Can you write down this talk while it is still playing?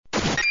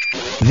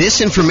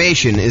This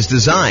information is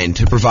designed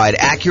to provide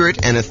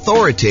accurate and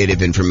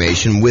authoritative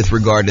information with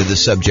regard to the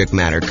subject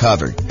matter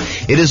covered.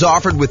 It is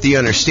offered with the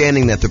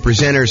understanding that the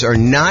presenters are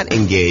not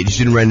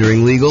engaged in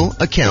rendering legal,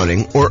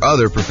 accounting, or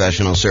other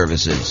professional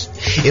services.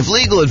 If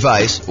legal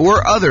advice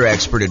or other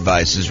expert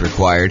advice is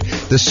required,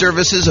 the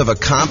services of a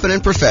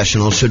competent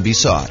professional should be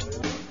sought.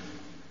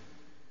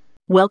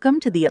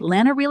 Welcome to the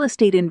Atlanta Real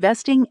Estate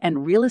Investing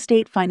and Real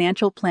Estate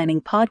Financial Planning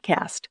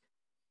Podcast.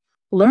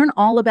 Learn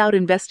all about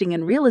investing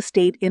in real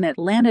estate in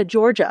Atlanta,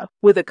 Georgia,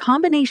 with a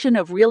combination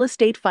of real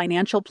estate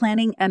financial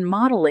planning and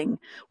modeling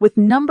with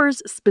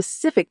numbers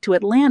specific to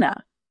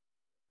Atlanta,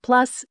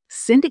 plus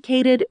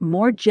syndicated,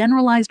 more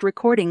generalized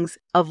recordings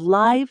of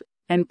live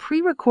and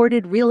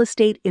pre-recorded real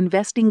estate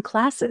investing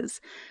classes,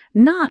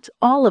 not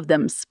all of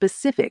them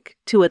specific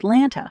to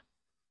Atlanta.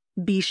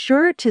 Be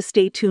sure to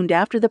stay tuned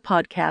after the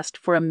podcast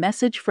for a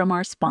message from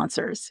our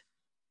sponsors.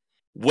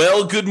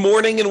 Well, good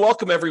morning and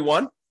welcome,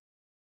 everyone.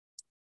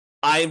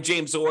 I am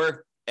James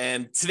Orr,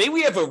 and today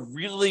we have a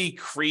really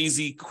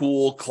crazy,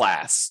 cool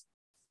class.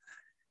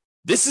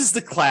 This is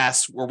the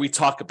class where we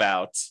talk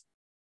about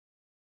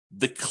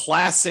the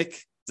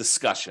classic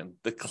discussion,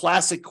 the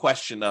classic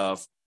question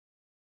of,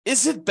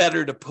 is it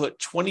better to put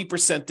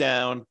 20%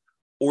 down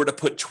or to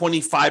put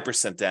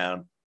 25%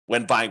 down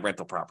when buying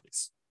rental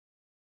properties?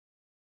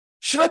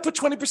 Should I put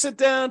 20%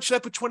 down? Should I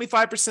put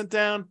 25%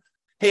 down?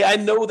 Hey, I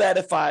know that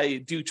if I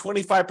do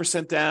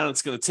 25% down,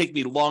 it's going to take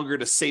me longer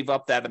to save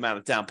up that amount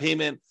of down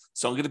payment.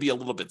 So I'm going to be a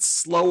little bit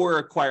slower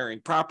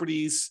acquiring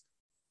properties.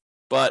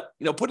 But,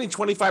 putting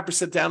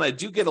 25% down, I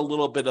do get a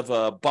little bit of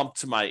a bump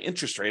to my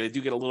interest rate. I do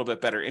get a little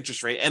bit better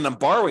interest rate, and I'm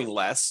borrowing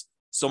less.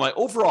 So my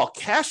overall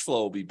cash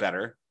flow will be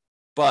better.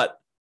 But,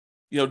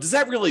 does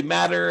that really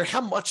matter? How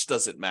much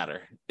does it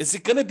matter? Is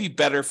it going to be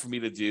better for me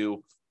to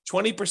do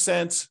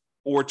 20%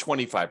 or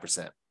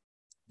 25%?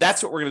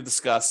 That's what we're going to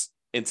discuss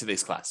in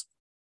today's class.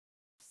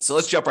 So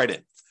let's jump right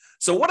in.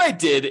 So what I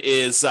did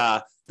is,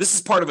 this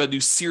is part of a new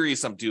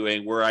series I'm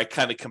doing where I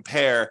kind of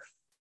compare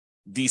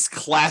these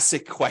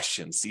classic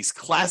questions, these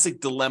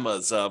classic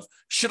dilemmas of,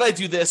 should I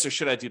do this or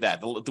should I do that?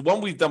 The one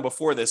we've done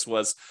before this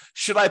was,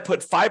 should I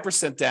put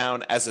 5%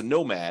 down as a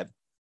nomad,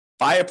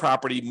 buy a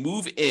property,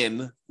 move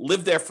in,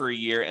 live there for a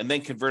year, and then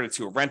convert it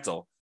to a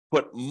rental,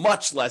 put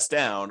much less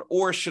down,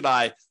 or should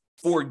I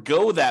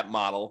forego that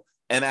model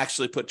and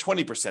actually put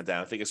 20%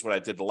 down? I think it's what I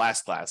did the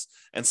last class.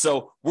 And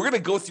so we're going to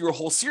go through a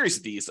whole series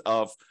of these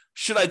of,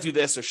 should I do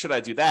this or should I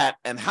do that?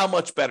 And how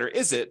much better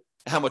is it?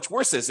 How much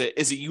worse is it?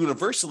 Is it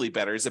universally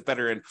better? Is it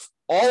better in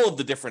all of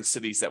the different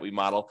cities that we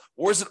model?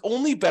 Or is it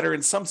only better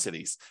in some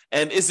cities?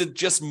 And is it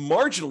just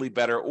marginally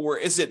better? Or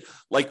is it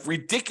like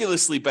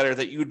ridiculously better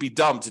that you would be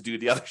dumb to do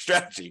the other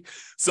strategy?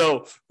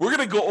 So we're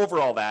going to go over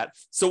all that.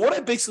 So what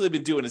I've basically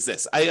been doing is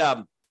this.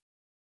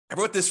 I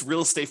wrote this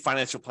real estate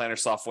financial planner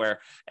software,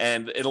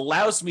 and it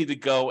allows me to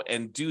go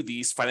and do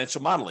these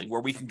financial modeling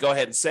where we can go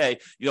ahead and say,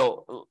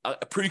 you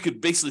could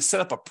basically set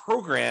up a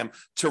program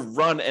to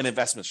run an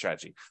investment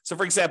strategy. So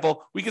for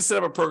example, we can set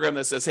up a program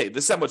that says, hey,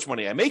 this is how much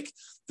money I make.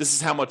 This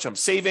is how much I'm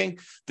saving.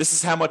 This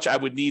is how much I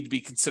would need to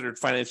be considered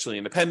financially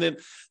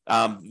independent.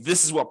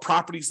 This is what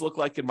properties look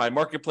like in my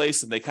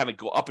marketplace, and they kind of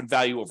go up in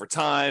value over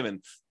time,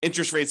 and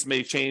interest rates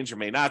may change or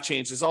may not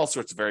change. There's all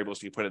sorts of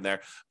variables you put in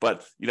there,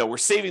 but we're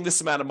saving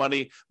this amount of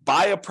money.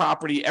 Buy a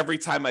property every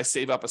time I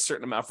save up a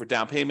certain amount for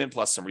down payment,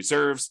 plus some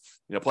reserves,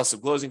 plus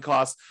some closing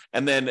costs.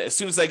 And then as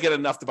soon as I get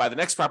enough to buy the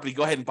next property,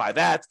 go ahead and buy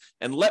that.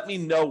 And let me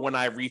know when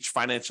I reach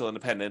financial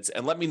independence,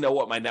 and let me know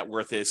what my net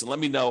worth is. And let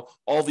me know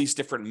all these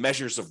different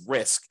measures of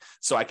risk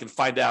so I can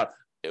find out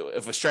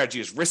if a strategy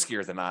is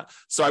riskier than not.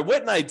 So I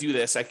went and I do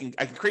this. I can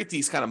create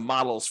these kind of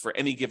models for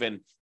any given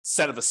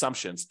set of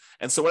assumptions.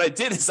 And so what I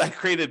did is I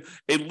created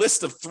a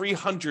list of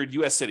 300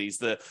 U.S. cities,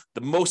 the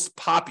most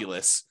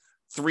populous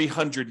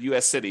 300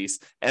 U.S. cities,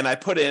 and I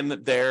put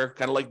in their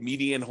kind of like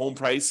median home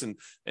price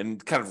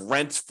and kind of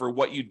rent for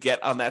what you'd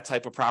get on that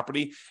type of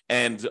property,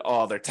 and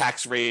their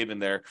tax rate and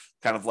their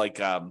kind of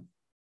like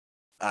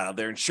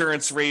their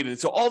insurance rate, and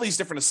so all these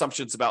different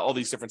assumptions about all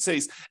these different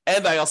cities.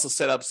 And I also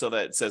set up so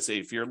that it says, hey,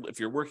 if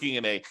you're working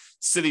in a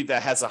city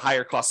that has a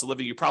higher cost of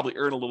living, you probably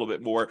earn a little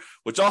bit more,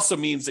 which also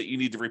means that you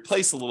need to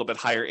replace a little bit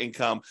higher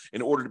income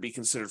in order to be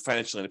considered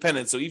financially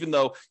independent. So even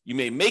though you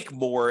may make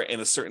more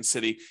in a certain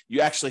city, you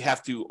actually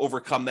have to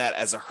overcome that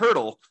as a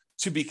hurdle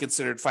to be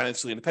considered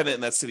financially independent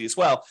in that city as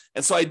well.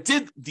 And so I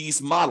did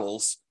these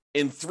models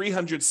in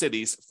 300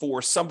 cities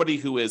for somebody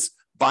who is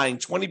buying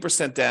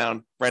 20%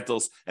 down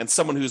rentals and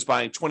someone who's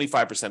buying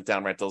 25%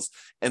 down rentals.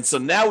 And so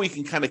now we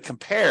can kind of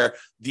compare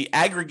the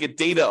aggregate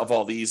data of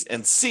all these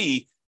and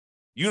see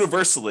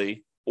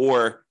universally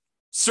or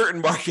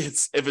certain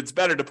markets if it's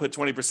better to put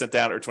 20%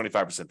 down or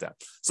 25% down.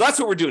 So that's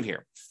what we're doing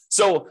here.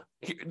 So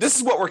this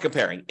is what we're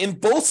comparing. In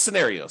both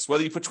scenarios,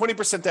 whether you put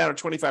 20% down or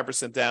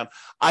 25% down,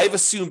 I've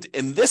assumed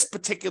in this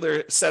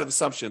particular set of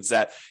assumptions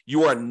that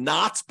you are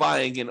not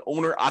buying an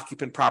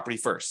owner-occupant property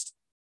first.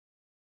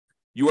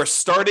 You are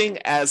starting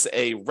as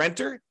a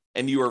renter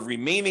and you are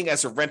remaining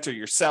as a renter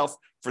yourself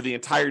for the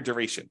entire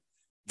duration.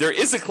 There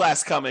is a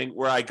class coming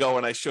where I go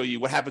and I show you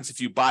what happens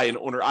if you buy an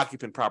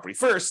owner-occupant property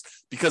first,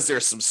 because there are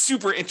some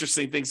super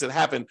interesting things that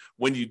happen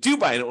when you do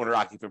buy an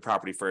owner-occupant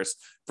property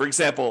first. For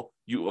example,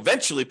 you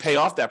eventually pay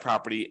off that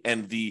property,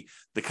 and the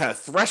kind of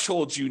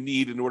thresholds you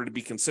need in order to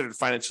be considered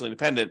financially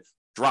independent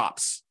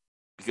drops,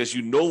 because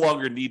you no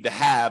longer need to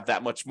have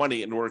that much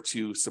money in order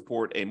to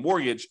support a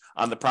mortgage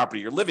on the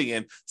property you're living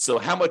in. So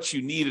how much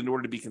you need in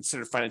order to be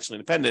considered financially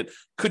independent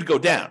could go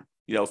down.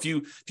 You know, if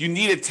you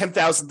needed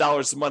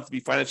 $10,000 a month to be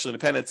financially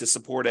independent to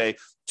support a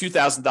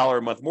 $2,000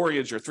 a month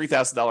mortgage or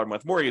 $3,000 a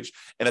month mortgage,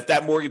 and if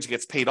that mortgage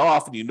gets paid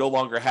off and you no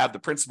longer have the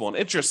principal and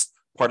interest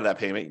part of that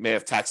payment, you may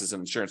have taxes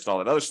and insurance and all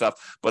that other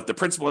stuff, but the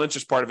principal and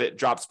interest part of it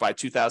drops by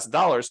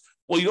 $2,000.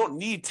 Well, you don't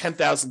need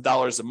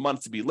 $10,000 a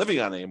month to be living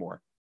on anymore.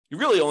 You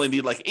really only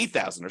need like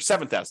 $8,000 or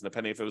 $7,000,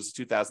 depending if it was a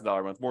 $2,000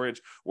 a month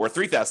mortgage or a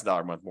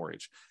 $3,000 a month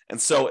mortgage. And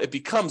so it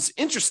becomes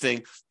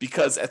interesting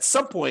because at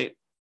some point,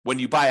 when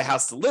you buy a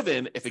house to live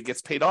in, if it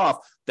gets paid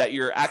off, that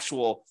your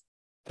actual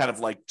kind of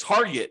like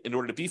target in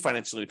order to be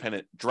financially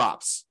independent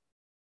drops.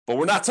 But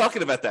we're not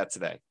talking about that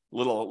today.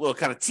 Little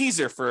kind of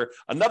teaser for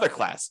another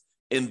class.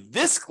 In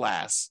this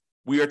class,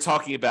 we are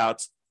talking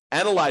about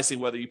analyzing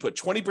whether you put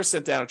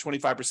 20% down or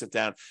 25%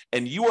 down,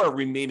 and you are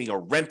remaining a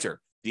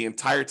renter the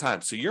entire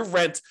time. So your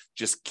rent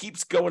just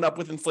keeps going up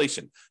with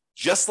inflation,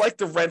 just like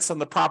the rents on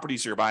the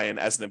properties you're buying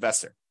as an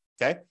investor,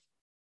 okay?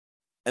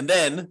 And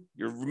then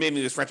you're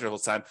remaining this renter the whole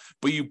time,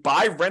 but you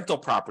buy rental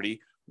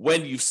property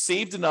when you've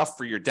saved enough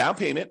for your down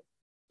payment,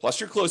 plus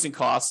your closing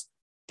costs,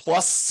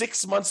 plus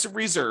 6 months of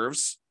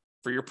reserves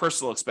for your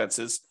personal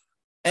expenses,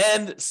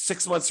 and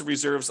 6 months of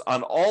reserves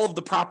on all of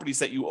the properties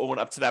that you own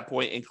up to that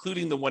point,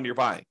 including the one you're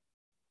buying.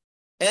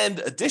 And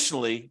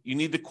additionally, you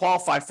need to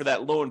qualify for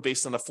that loan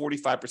based on a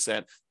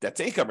 45% debt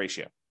to income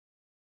ratio.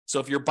 So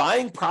if you're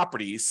buying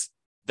properties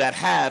that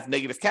have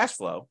negative cash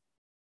flow,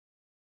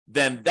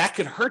 then that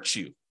could hurt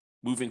you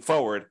moving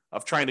forward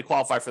of trying to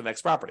qualify for the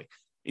next property.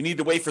 You need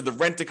to wait for the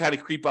rent to kind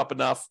of creep up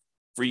enough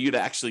for you to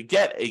actually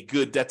get a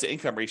good debt to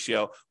income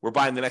ratio where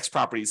buying the next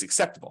property is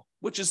acceptable,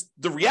 which is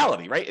the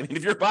reality, right? I mean,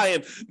 if you're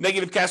buying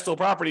negative cash flow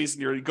properties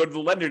and you go to the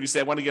lender and you say,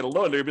 I want to get a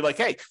loan, they'll be like,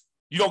 hey,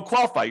 you don't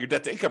qualify. Your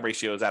debt to income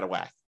ratio is out of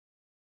whack.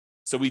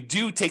 So we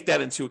do take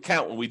that into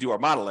account when we do our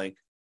modeling.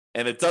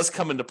 And it does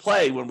come into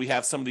play when we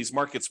have some of these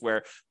markets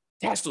where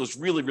cash flow is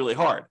really, really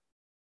hard.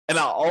 And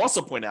I'll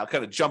also point out,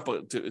 kind of jump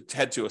to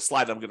head to a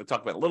slide I'm going to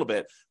talk about in a little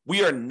bit,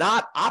 we are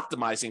not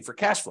optimizing for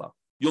cash flow.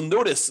 You'll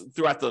notice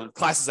throughout the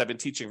classes I've been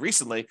teaching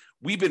recently,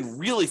 we've been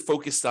really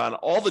focused on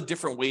all the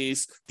different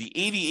ways, the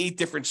 88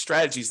 different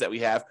strategies that we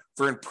have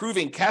for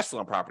improving cash flow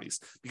on properties.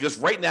 Because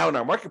right now in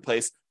our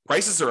marketplace,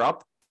 prices are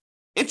up,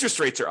 interest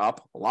rates are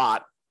up a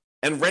lot,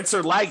 and rents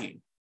are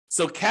lagging.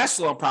 So cash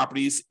flow on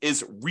properties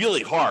is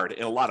really hard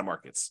in a lot of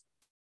markets.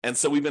 And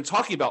so we've been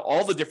talking about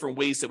all the different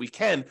ways that we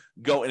can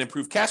go and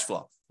improve cash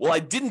flow. Well, I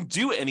didn't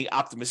do any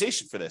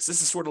optimization for this.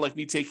 This is sort of like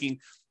me taking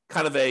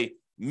kind of a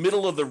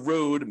middle of the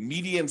road,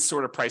 median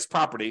sort of price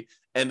property.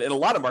 And in a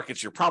lot of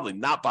markets, you're probably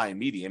not buying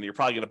median. You're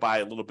probably going to buy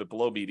a little bit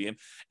below median.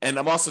 And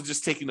I'm also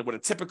just taking what a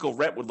typical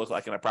rent would look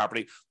like in a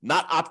property,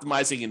 not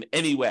optimizing in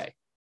any way.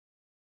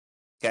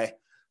 Okay.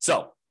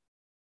 So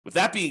with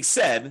that being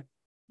said,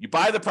 you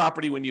buy the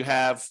property when you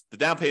have the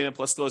down payment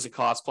plus closing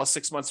costs, plus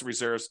 6 months of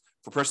reserves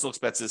for personal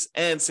expenses,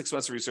 and 6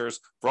 months of reserves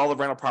for all the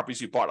rental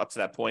properties you bought up to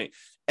that point.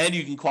 And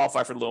you can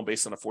qualify for the loan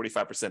based on a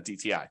 45%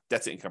 DTI,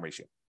 debt to income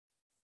ratio.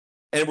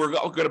 And we're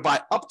going to buy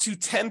up to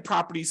 10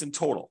 properties in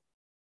total.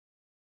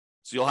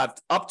 So you'll have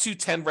up to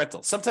 10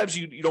 rentals. Sometimes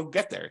you don't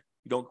get there.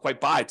 You don't quite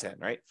buy 10,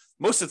 right?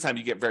 Most of the time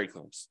you get very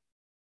close.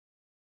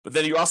 But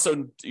then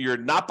you're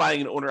not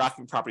buying an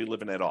owner-occupant property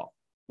living at all.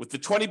 With the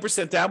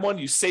 20% down one,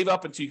 you save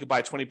up until you can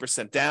buy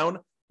 20% down,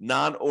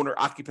 non-owner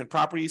occupant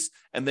properties,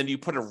 and then you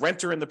put a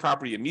renter in the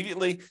property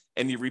immediately,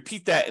 and you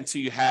repeat that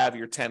until you have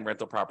your 10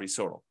 rental properties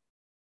total,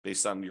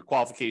 based on your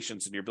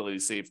qualifications and your ability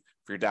to save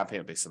for your down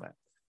payment based on that.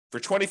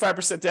 For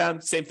 25% down,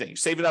 same thing. You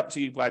save it up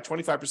until you buy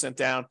 25%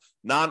 down,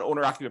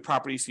 non-owner occupant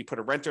properties, so you put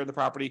a renter in the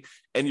property,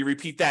 and you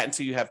repeat that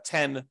until you have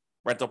 10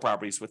 rental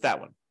properties with that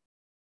one.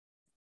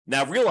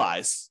 Now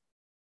realize,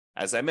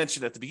 as I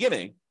mentioned at the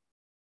beginning,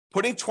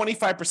 putting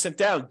 25%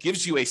 down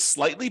gives you a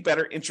slightly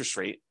better interest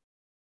rate.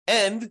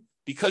 And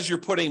because you're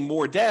putting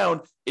more down,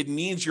 it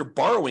means you're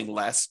borrowing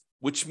less,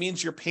 which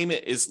means your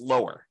payment is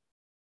lower.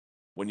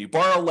 When you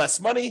borrow less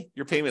money,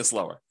 your payment is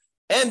lower.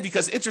 And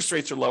because interest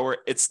rates are lower,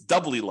 it's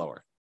doubly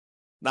lower.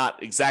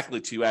 Not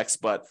exactly 2x,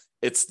 but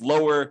it's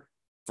lower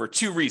for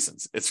two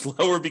reasons. It's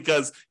lower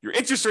because your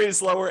interest rate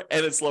is lower,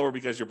 and it's lower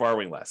because you're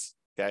borrowing less.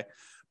 Okay.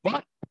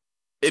 But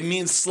it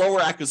means slower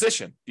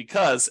acquisition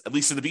because, at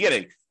least in the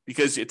beginning,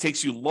 because it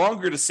takes you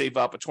longer to save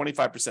up a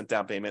 25%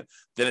 down payment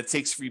than it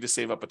takes for you to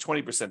save up a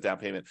 20% down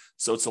payment.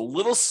 So it's a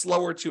little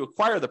slower to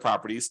acquire the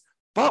properties,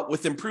 but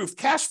with improved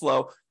cash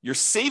flow, your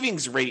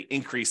savings rate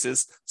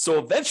increases. So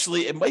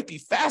eventually it might be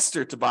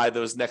faster to buy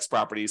those next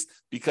properties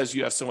because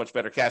you have so much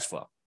better cash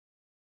flow.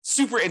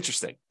 Super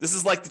interesting. This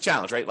is like the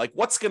challenge, right? Like,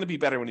 what's going to be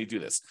better when you do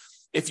this?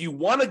 if you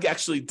want to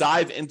actually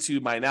dive into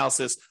my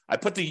analysis, I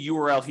put the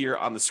URL here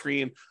on the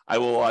screen. I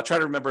will try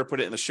to remember to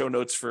put it in the show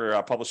notes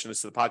for publishing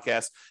this to the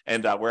podcast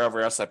and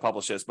wherever else I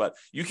publish this. But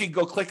you can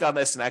go click on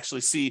this and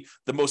actually see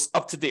the most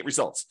up-to-date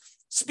results.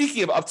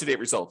 Speaking of up-to-date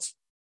results,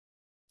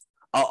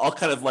 I'll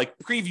kind of like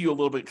preview a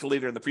little bit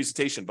later in the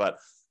presentation, but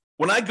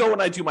when I go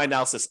and I do my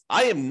analysis,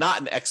 I am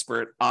not an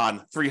expert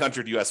on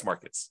 300 US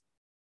markets,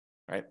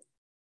 right?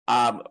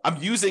 I'm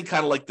using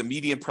kind of like the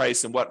median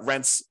price and what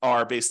rents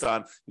are based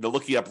on,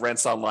 looking up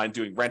rents online,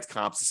 doing rent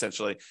comps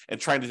essentially, and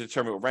trying to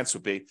determine what rents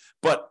would be.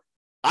 But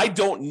I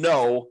don't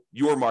know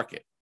your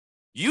market.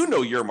 You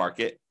know your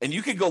market, and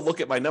you can go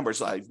look at my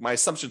numbers. My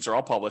assumptions are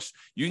all published.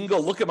 You can go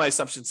look at my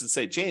assumptions and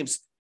say, James,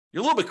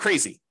 you're a little bit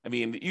crazy. I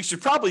mean, you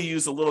should probably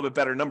use a little bit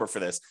better number for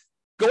this.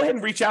 Go ahead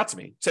and reach out to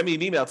me. Send me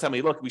an email. Tell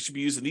me, look, we should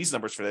be using these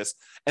numbers for this.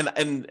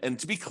 And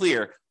to be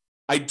clear,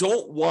 I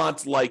don't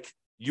want like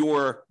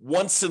your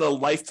once in a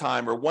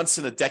lifetime or once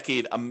in a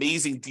decade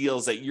amazing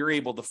deals that you're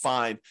able to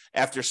find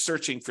after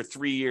searching for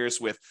 3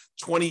 years with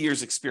 20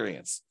 years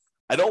experience.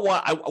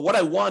 What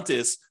I want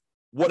is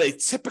what a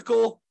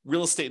typical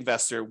real estate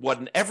investor, what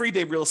an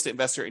everyday real estate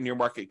investor in your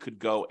market could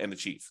go and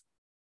achieve,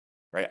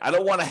 right? I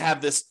don't want to have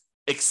this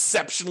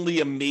exceptionally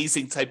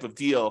amazing type of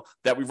deal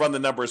that we run the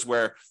numbers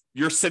where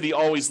your city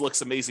always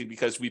looks amazing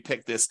because we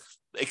picked this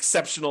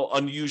exceptional,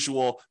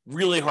 unusual,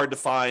 really hard to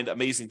find,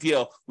 amazing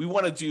deal. We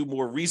want to do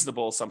more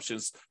reasonable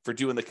assumptions for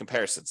doing the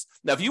comparisons.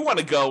 Now, if you want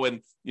to go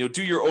and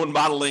do your own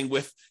modeling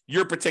with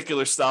your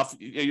particular stuff,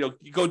 you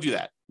go do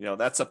that.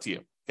 That's up to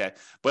you. Okay.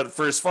 But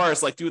for as far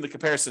as like doing the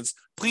comparisons,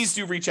 please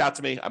do reach out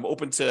to me. I'm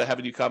open to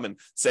having you come and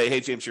say, hey,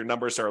 James, your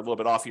numbers are a little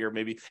bit off here,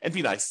 maybe, and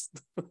be nice.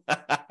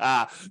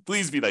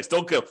 Please be nice.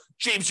 Don't go,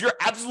 James, you're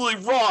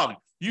absolutely wrong.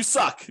 You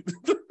suck.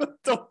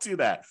 Don't do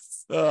that.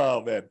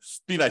 Oh, man.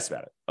 Be nice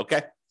about it.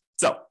 Okay.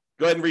 So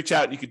go ahead and reach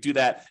out and you could do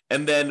that.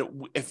 And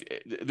then if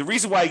the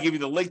reason why I gave you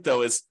the link,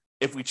 though, is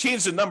if we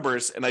change the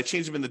numbers and I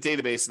change them in the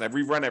database and I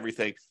rerun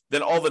everything,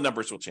 then all the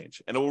numbers will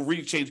change. And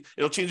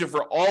it'll change it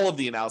for all of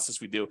the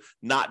analysis we do,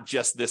 not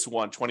just this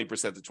one, 20%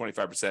 to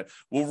 25%.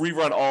 We'll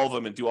rerun all of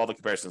them and do all the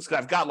comparisons.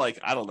 Because I've got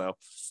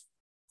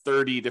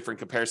 30 different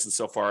comparisons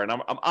so far, and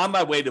I'm on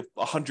my way to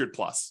 100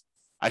 plus.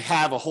 I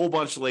have a whole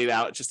bunch laid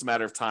out. It's just a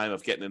matter of time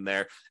of getting in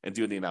there and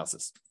doing the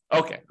analysis.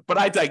 Okay, but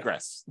I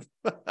digress.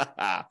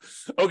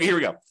 Okay, here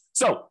we go.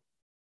 So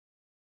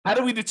how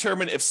do we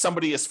determine if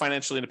somebody is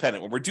financially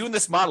independent? When we're doing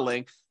this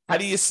modeling, how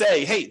do you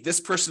say, hey, this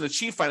person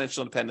achieved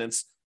financial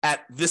independence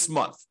at this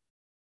month?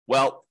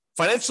 Well,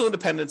 financial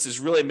independence is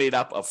really made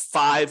up of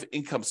 5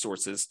 income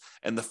sources,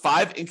 and the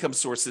 5 income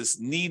sources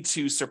need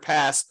to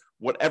surpass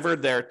whatever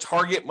their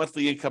target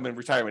monthly income in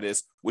retirement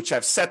is, which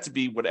I've set to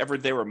be whatever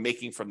they were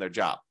making from their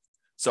job.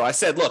 So I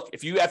said, look,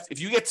 if you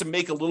get to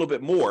make a little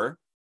bit more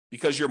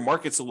because your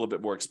market's a little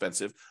bit more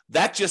expensive,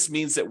 that just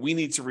means that we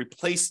need to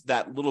replace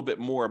that little bit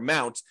more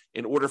amount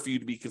in order for you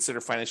to be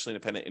considered financially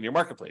independent in your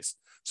marketplace.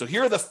 So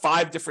here are the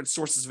 5 different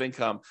sources of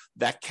income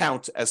that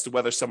count as to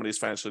whether somebody is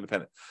financially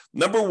independent.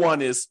 Number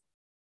 1 is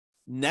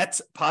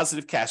net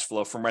positive cash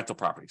flow from rental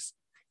properties.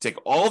 Take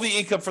all the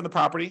income from the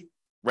property,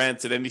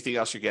 rent, and anything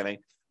else you're getting,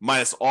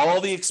 minus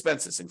all the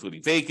expenses,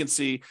 including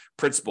vacancy,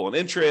 principal and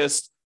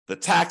interest, the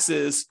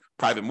taxes,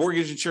 private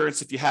mortgage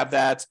insurance if you have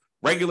that,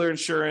 regular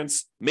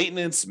insurance,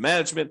 maintenance,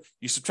 management.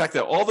 You subtract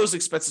out all those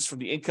expenses from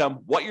the income.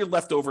 What you're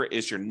left over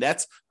is your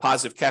net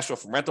positive cash flow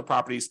from rental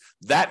properties.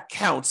 That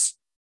counts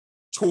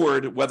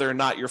toward whether or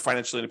not you're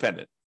financially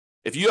independent.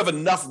 If you have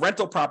enough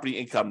rental property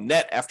income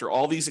net after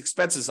all these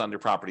expenses on your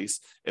properties,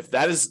 if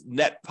that is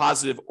net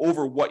positive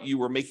over what you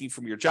were making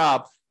from your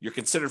job, you're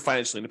considered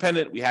financially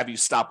independent. We have you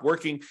stop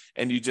working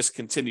and you just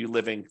continue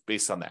living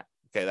based on that.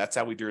 Okay, that's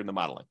how we do in the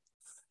modeling.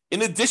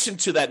 In addition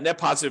to that net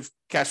positive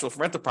cash flow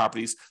from rental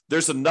properties,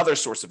 there's another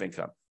source of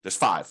income. There's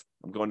 5.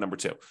 I'm going number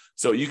 2.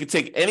 So you can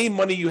take any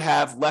money you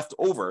have left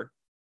over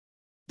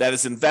that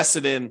is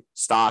invested in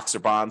stocks or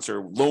bonds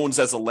or loans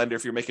as a lender,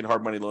 if you're making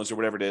hard money loans or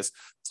whatever it is,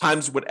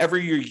 times whatever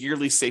your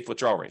yearly safe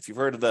withdrawal rate. If you've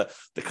heard of the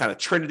kind of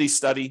Trinity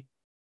study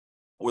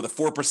or the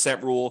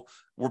 4% rule,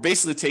 we're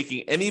basically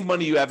taking any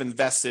money you have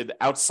invested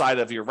outside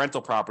of your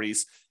rental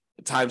properties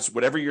times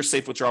whatever your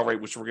safe withdrawal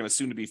rate, which we're going to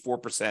assume to be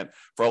 4%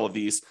 for all of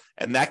these.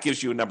 And that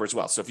gives you a number as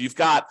well. So if you've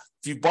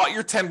bought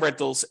your 10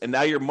 rentals and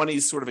now your money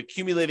is sort of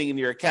accumulating in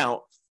your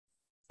account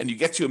and you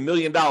get to $1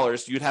 million,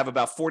 you'd have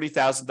about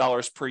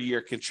 $40,000 per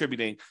year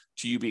contributing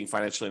to you being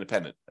financially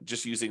independent.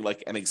 Just using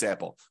like an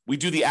example. We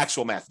do the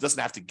actual math. It doesn't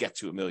have to get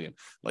to $1 million.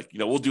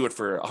 We'll do it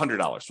for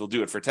 $100. We'll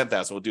do it for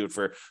 $10,000. We'll do it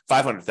for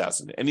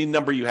 $500,000. Any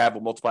number you have,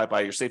 we'll multiply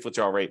by your safe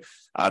withdrawal rate,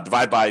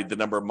 divide by the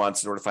number of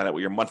months in order to find out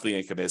what your monthly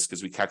income is,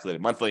 because we calculate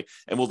it monthly,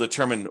 and we'll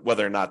determine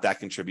whether or not that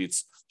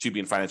contributes to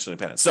being financially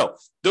independent. So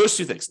those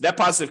 2 things, net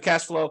positive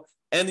cash flow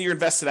and your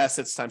invested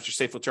assets times your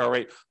safe withdrawal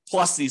rate,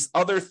 plus these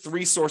other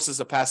 3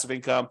 sources of passive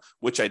income,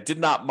 which I did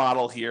not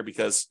model here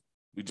because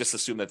we just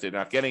assume that they're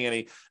not getting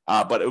any,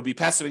 but it would be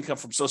passive income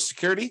from Social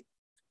Security. You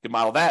can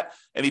model that.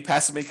 Any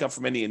passive income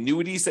from any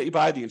annuities that you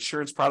buy, the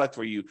insurance product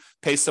where you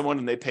pay someone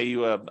and they pay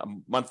you a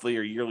monthly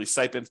or yearly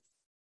stipend.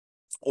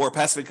 or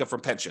passive income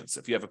from pensions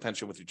if you have a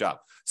pension with your job.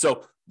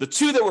 So the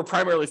two that we're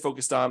primarily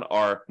focused on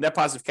are net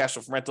positive cash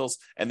flow from rentals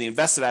and the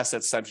invested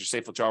assets times your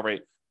safe withdrawal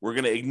rate. We're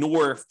going to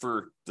ignore,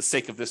 for the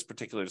sake of this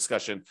particular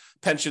discussion,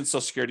 pensions,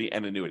 Social Security,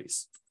 and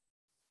annuities.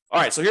 All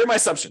right, so here are my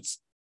assumptions.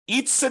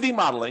 Each city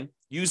modeling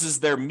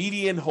uses their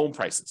median home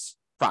prices,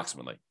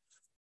 approximately,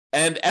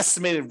 and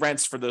estimated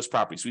rents for those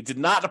properties. We did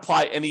not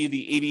apply any of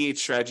the 88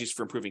 strategies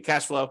for improving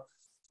cash flow.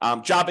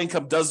 Job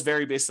income does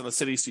vary based on the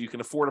city, so you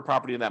can afford a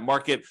property in that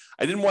market.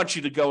 I didn't want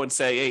you to go and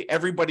say, hey,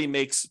 everybody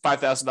makes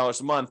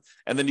 $5,000 a month,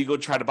 and then you go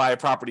try to buy a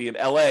property in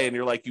LA, and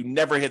you're like, you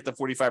never hit the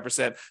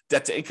 45%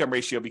 debt to income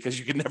ratio because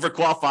you can never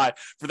qualify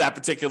for that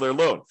particular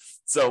loan.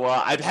 So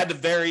I've had to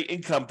vary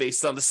income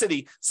based on the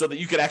city so that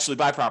you could actually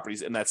buy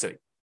properties in that city,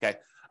 okay?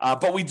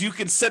 But we do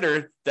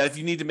consider that if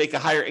you need to make a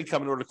higher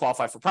income in order to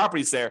qualify for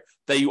properties there,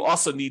 that you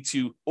also need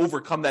to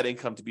overcome that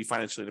income to be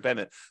financially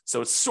independent. So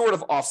it sort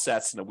of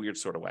offsets in a weird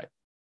sort of way.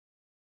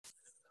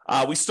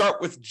 We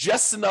start with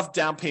just enough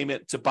down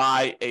payment to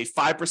buy a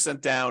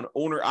 5% down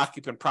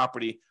owner-occupant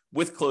property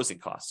with closing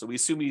costs. So we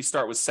assume you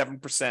start with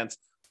 7%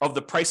 of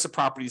the price of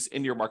properties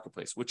in your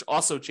marketplace, which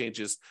also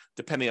changes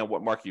depending on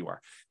what market you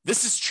are.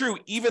 This is true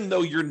even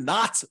though you're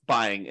not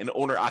buying an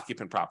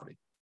owner-occupant property,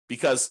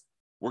 because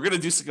we're going to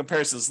do some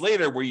comparisons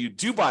later where you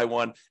do buy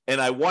one, and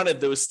I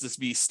wanted those to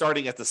be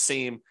starting at the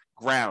same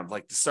ground,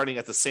 like starting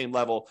at the same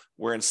level,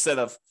 where instead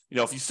of,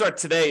 if you start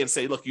today and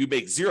say, look, you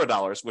make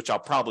 $0, which I'll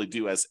probably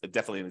do as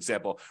definitely an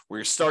example, where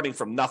you're starting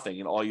from nothing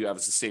and all you have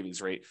is a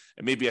savings rate,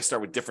 and maybe I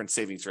start with different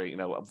savings rate,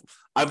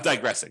 I'm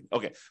digressing.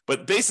 Okay.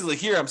 But basically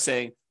here I'm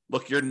saying,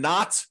 look, you're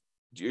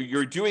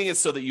doing it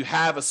so that you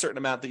have a certain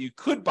amount that you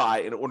could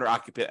buy an owner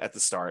occupant at the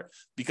start,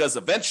 because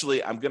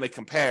eventually I'm going to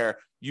compare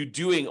you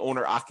doing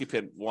owner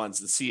occupant ones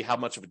and see how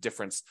much of a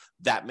difference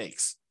that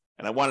makes.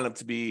 And I wanted them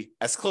to be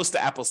as close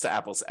to apples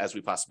as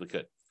we possibly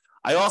could.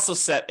 I also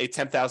set a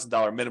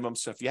 $10,000 minimum.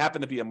 So if you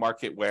happen to be a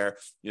market where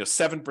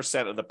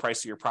 7% of the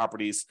price of your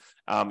properties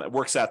it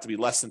works out to be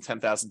less than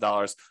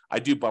 $10,000, I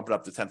do bump it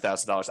up to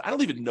 $10,000. I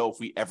don't even know if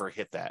we ever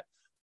hit that.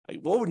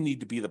 What would need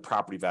to be the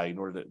property value in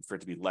order for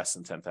it to be less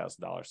than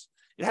 $10,000?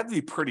 It had to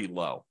be pretty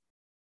low.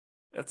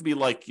 It had to be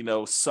like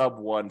sub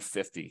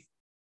 150.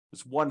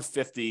 It's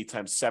 150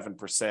 times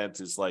 7%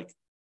 is like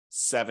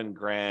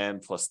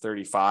 $7,000 plus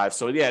 35.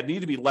 So yeah, it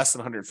needed to be less than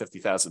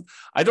 150,000.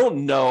 I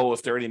don't know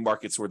if there are any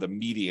markets where the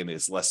median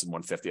is less than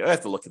 150. I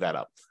have to look that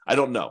up. I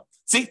don't know.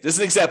 See, this is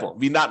an example of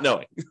me not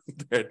knowing.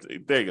 there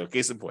you go.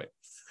 Case in point.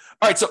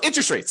 All right. So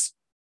interest rates.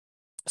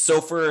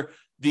 So for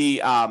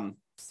the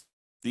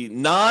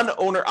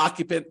non-owner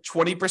occupant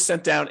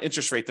 20% down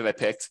interest rate that I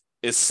picked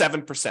is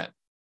 7%.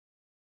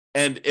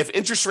 And if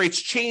interest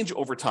rates change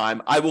over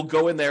time, I will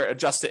go in there,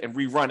 adjust it, and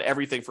rerun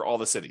everything for all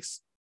the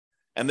cities.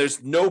 And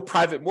there's no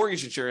private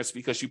mortgage insurance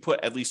because you put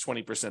at least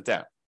 20%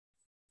 down.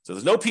 So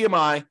there's no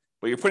PMI,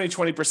 but you're putting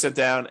 20%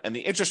 down, and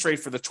the interest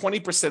rate for the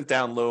 20%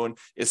 down loan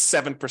is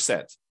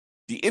 7%.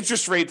 The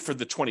interest rate for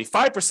the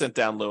 25%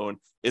 down loan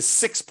is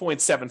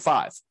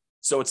 6.75.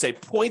 So it's a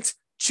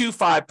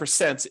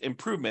 0.25%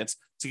 improvement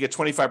to get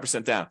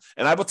 25% down.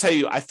 And I will tell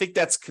you, I think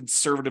that's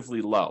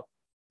conservatively low.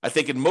 I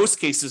think in most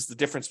cases, the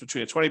difference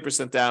between a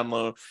 20% down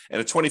loan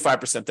and a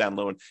 25% down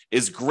loan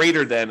is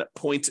greater than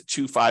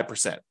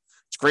 0.25%.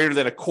 It's greater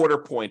than a quarter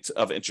point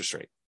of interest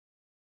rate.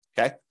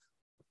 Okay.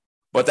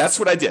 But that's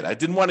what I did. I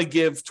didn't want to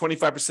give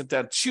 25%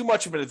 down too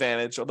much of an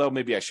advantage, although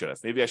maybe I should have.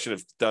 Maybe I should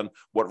have done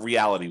what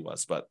reality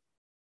was, but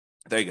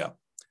there you go.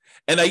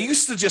 And I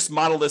used to just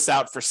model this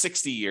out for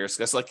 60 years.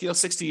 Because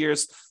 60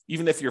 years,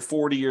 even if you're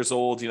 40 years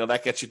old,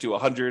 that gets you to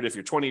 100. If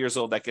you're 20 years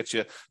old, that gets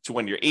you to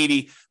when you're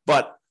 80.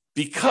 But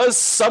because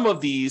some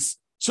of these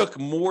took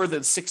more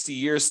than 60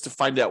 years to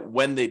find out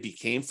when they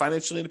became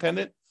financially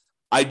independent,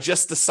 I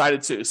just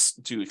decided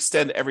to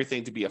extend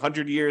everything to be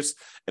 100 years.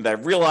 And I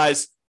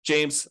realized,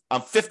 James,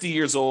 I'm 50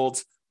 years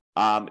old.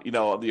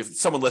 If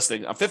someone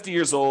listening, I'm 50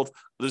 years old.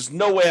 There's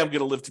no way I'm going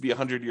to live to be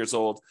 100 years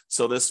old.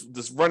 So this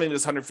running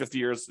this 150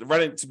 years,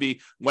 running to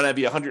be when I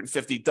be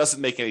 150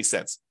 doesn't make any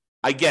sense.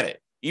 I get it.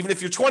 Even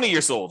if you're 20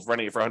 years old,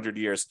 running it for 100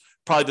 years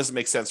probably doesn't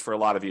make sense for a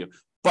lot of you.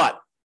 But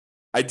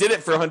I did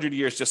it for 100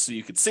 years just so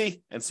you could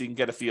see and so you can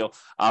get a feel.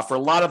 For a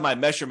lot of my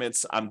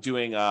measurements, I'm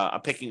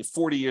picking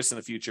 40 years in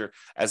the future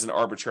as an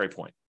arbitrary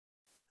point.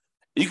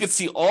 You can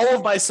see all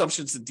of my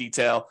assumptions in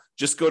detail.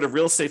 Just go to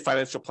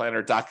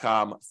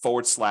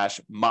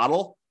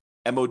realestatefinancialplanner.com/model,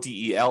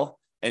 MODEL,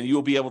 and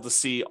you'll be able to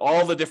see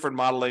all the different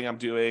modeling I'm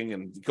doing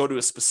and go to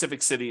a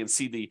specific city and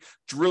see the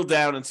drill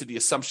down into the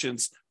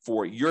assumptions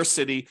for your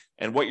city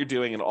and what you're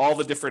doing and all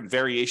the different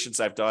variations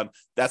I've done.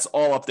 That's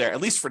all up there, at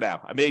least for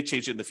now. I may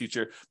change it in the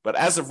future, but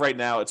as of right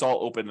now, it's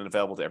all open and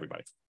available to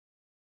everybody.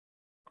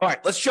 All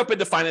right, let's jump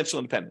into financial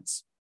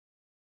independence.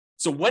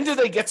 So when do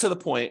they get to the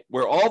point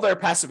where all their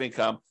passive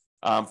income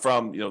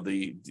from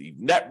the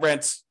net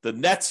rent, the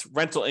net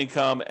rental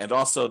income, and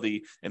also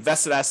the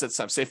invested assets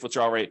times safe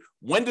withdrawal rate,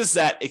 when does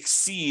that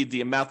exceed the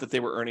amount that they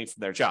were earning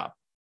from their job?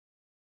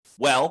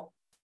 Well,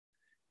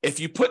 if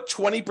you put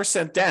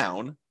 20%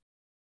 down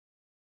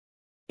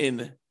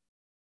in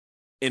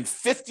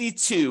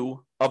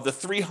 52 of the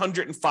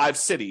 305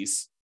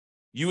 cities,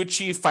 you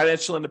achieve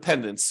financial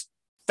independence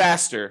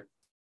faster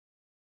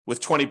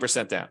with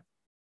 20% down.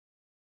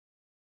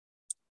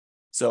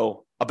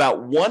 So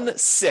about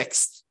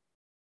 1/6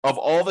 of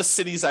all the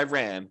cities I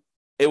ran,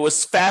 it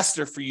was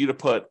faster for you to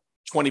put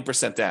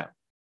 20% down.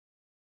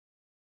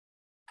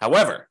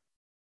 However,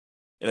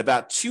 in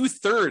about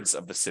 2/3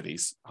 of the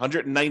cities,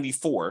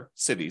 194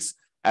 cities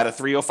out of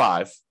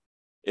 305,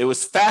 it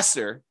was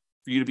faster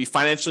for you to be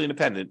financially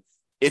independent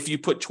if you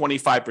put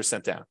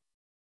 25% down.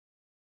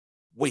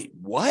 Wait,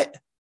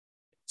 what?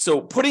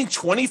 So putting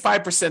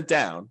 25%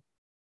 down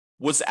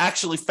was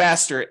actually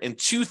faster in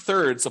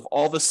 2/3 of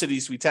all the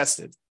cities we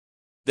tested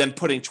than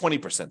putting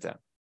 20% down.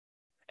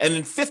 And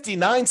in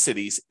 59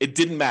 cities, it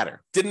didn't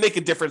matter. Didn't make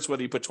a difference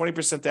whether you put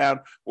 20%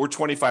 down or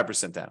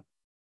 25% down.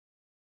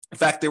 In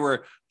fact, there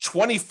were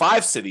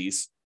 25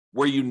 cities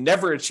where you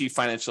never achieved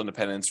financial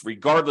independence,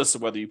 regardless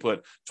of whether you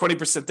put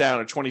 20% down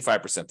or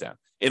 25% down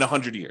in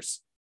 100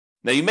 years.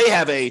 Now, you may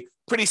have a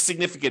pretty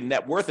significant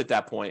net worth at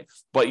that point,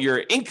 but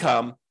your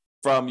income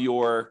from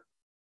your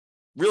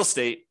real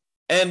estate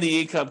and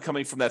the income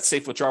coming from that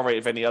safe withdrawal rate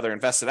of any other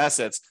invested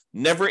assets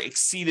never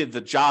exceeded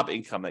the job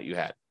income that you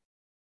had.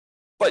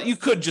 But you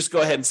could just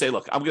go ahead and say,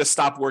 look, I'm going to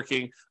stop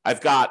working.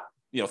 I've got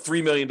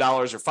 $3 million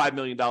or $5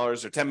 million or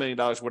 $10 million,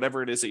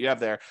 whatever it is that you have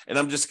there, and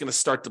I'm just going to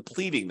start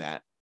depleting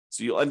that.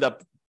 So you'll end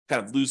up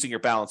kind of losing your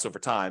balance over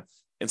time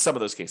in some of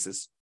those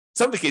cases.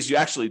 Some of the cases you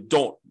actually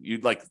don't,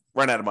 you'd like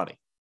run out of money.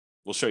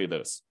 We'll show you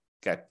those.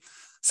 Okay.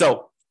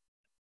 So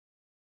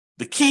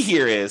the key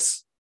here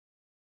is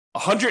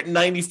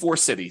 194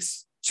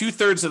 cities,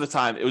 2/3 of the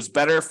time, it was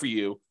better for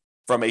you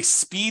from a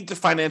speed to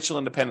financial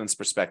independence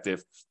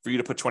perspective for you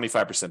to put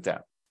 25%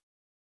 down.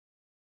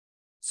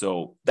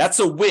 So that's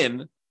a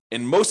win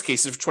in most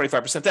cases for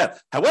 25% down.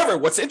 However,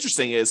 what's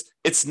interesting is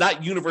it's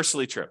not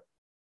universally true.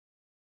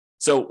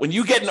 So when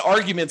you get in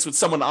arguments with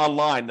someone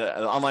online,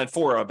 an online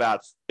forum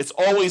about it's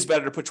always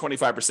better to put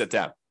 25%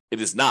 down,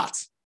 it is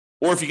not.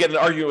 Or if you get in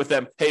an argument with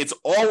them, hey, it's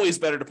always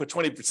better to put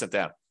 20%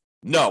 down.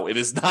 No, it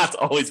is not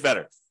always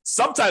better.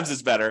 Sometimes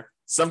it's better,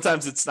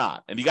 sometimes it's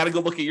not. And you got to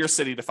go look at your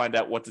city to find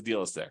out what the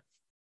deal is there.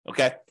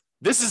 Okay?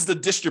 This is the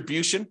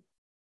distribution.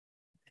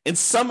 In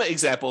some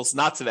examples,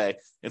 not today,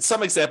 in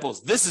some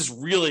examples, this is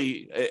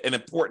really an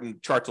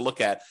important chart to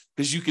look at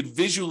because you could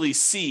visually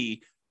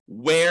see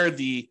where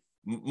the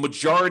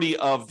majority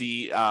of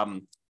the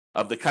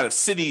kind of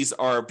cities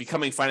are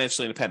becoming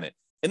financially independent.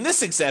 In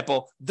this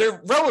example,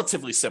 they're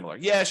relatively similar.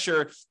 Yeah,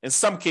 sure. In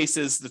some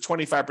cases, the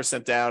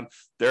 25% down,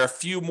 there are a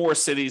few more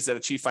cities that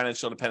achieve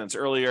financial independence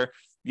earlier.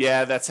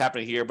 Yeah, that's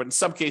happening here. But in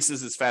some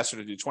cases, it's faster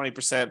to do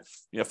 20%,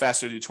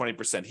 faster to do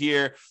 20%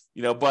 here,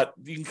 but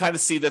you can kind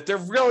of see that they're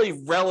really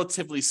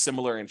relatively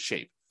similar in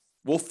shape.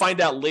 We'll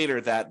find out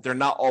later that they're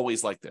not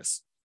always like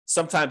this.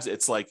 Sometimes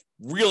it's like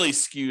really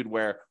skewed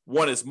where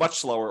one is much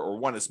slower or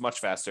one is much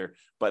faster.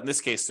 But in this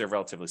case, they're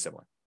relatively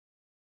similar.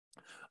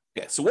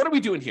 Okay, so what are we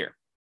doing here?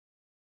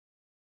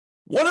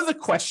 One of the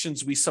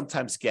questions we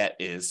sometimes get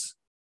is,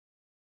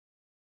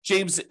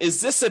 James,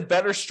 is this a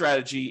better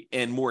strategy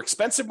in more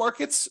expensive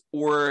markets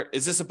or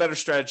is this a better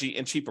strategy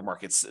in cheaper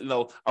markets?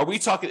 Are we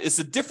talking, is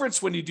the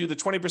difference when you do the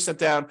 20%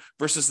 down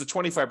versus the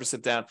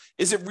 25% down,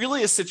 is it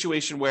really a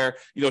situation where,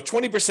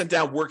 20%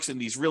 down works in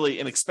these really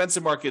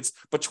inexpensive markets,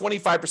 but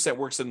 25%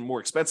 works in more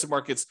expensive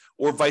markets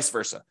or vice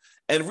versa?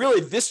 And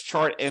really this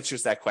chart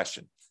answers that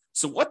question.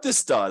 So what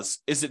this does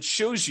is it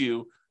shows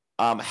you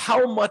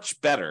how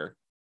much better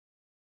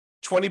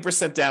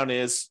 20% down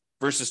is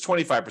versus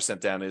 25%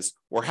 down is,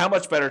 or how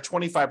much better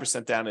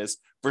 25% down is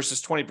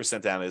versus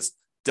 20% down is,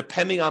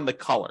 depending on the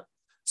color.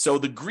 So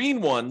the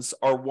green ones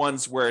are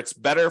ones where it's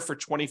better for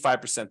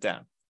 25%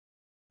 down.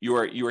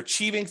 You're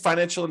achieving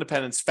financial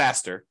independence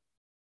faster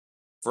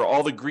for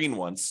all the green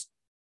ones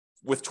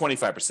with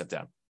 25%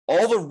 down.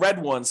 All the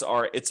red ones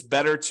are it's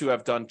better to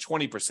have done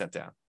 20%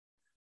 down.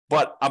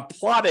 But I'm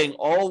plotting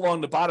all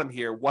along the bottom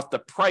here what the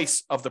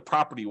price of the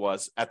property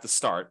was at the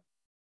start.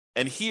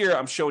 And here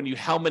I'm showing you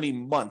how many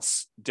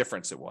months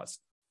difference it was.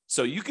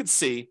 So you can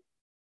see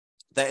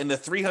that in the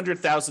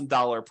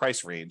 $300,000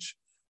 price range,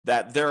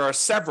 that there are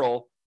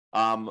several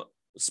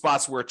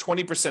spots where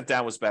 20%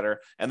 down was better,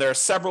 and there are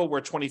several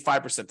where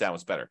 25% down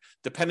was better,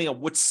 depending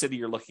on which city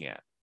you're looking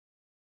at.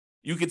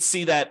 You could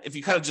see that if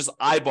you kind of just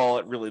eyeball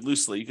it really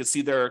loosely, you can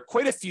see there are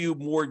quite a few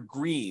more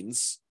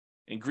greens,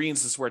 and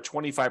greens is where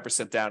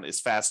 25% down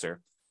is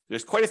faster.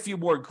 There's quite a few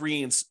more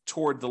greens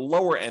toward the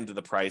lower end of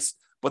the price,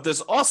 but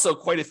there's also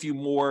quite a few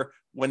more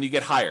when you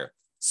get higher.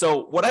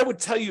 So what I would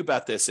tell you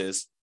about this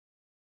is,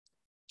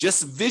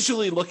 just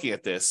visually looking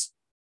at this,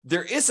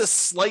 there is a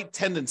slight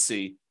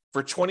tendency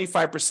for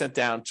 25%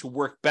 down to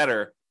work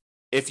better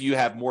if you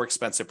have more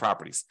expensive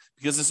properties,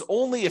 because there's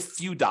only a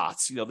few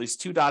dots, these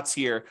two dots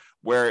here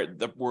where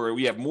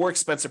we have more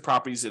expensive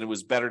properties and it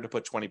was better to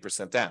put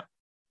 20% down.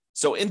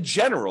 So in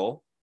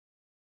general,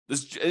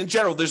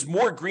 there's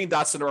more green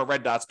dots than there are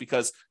red dots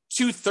because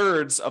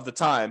 2/3 of the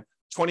time,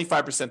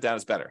 25% down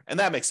is better. And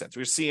that makes sense.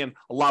 We're seeing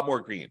a lot more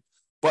green.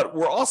 But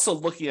we're also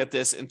looking at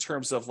this in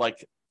terms of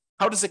like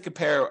how does it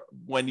compare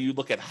when you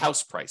look at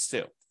house price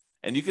too?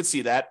 And you can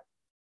see that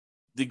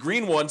the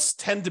green ones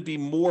tend to be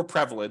more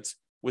prevalent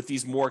with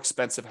these more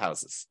expensive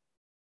houses.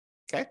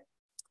 Okay.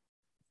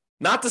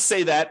 Not to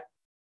say that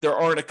there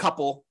aren't a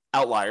couple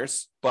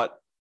outliers,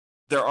 but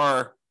there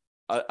are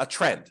a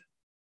trend,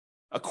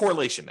 a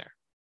correlation there.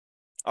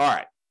 All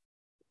right.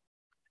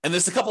 And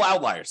there's a couple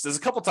outliers. There's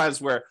a couple times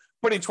where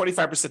putting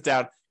 25%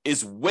 down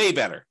is way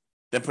better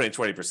than putting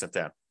 20%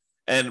 down.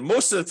 And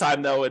most of the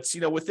time, though, it's,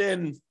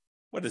 within,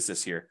 what is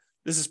this here?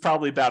 This is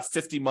probably about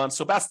 50 months,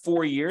 so about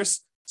 4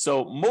 years.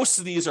 So most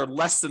of these are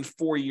less than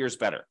 4 years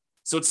better.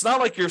 So it's not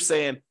like you're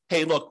saying,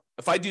 hey, look,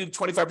 if I do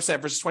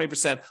 25% versus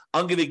 20%,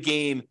 I'm going to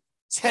gain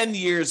 10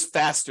 years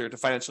faster to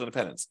financial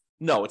independence.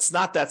 No, it's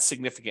not that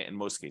significant in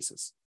most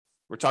cases.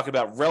 We're talking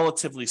about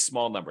relatively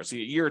small numbers, a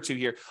year or two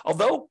here.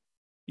 Although,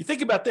 you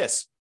think about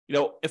this,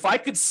 if I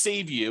could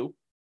save you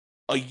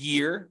a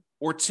year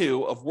or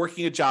two of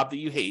working a job that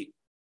you hate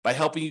by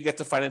helping you get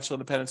to financial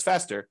independence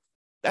faster,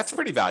 that's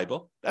pretty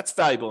valuable. That's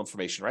valuable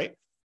information, right?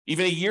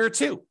 Even a year or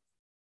two,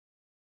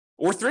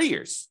 or 3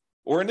 years,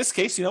 or in this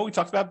case, we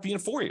talked about being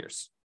 4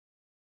 years.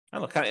 I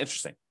don't know, kind of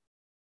interesting.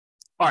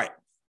 All right,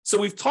 so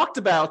we've talked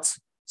about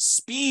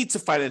speed to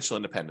financial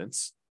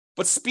independence,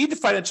 but speed to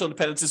financial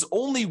independence is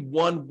only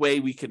one way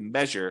we can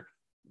measure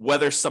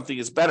whether something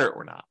is better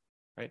or not,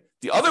 right?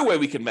 The other way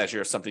we can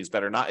measure if something's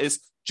better or not is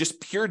just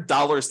pure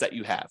dollars that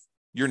you have,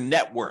 your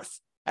net worth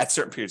at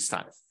certain periods of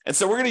time. And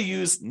so we're going to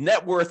use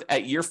net worth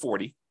at year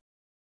 40,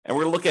 and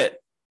we're going to look at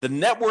the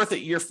net worth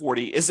at year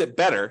 40. Is it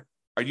better,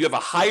 or do you have a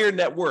higher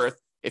net worth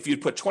if you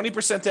put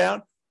 20%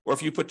 down or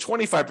if you put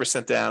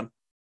 25% down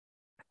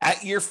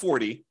at year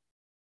 40,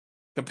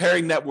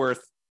 comparing net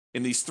worth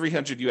in these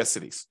 300 US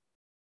cities?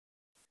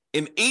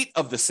 In 8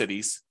 of the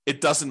cities,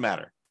 it doesn't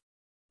matter.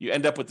 You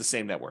end up with the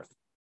same net worth,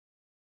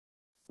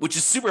 which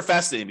is super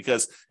fascinating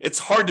because it's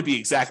hard to be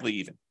exactly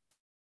even.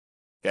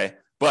 Okay.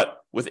 But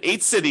with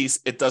 8 cities,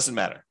 it doesn't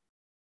matter.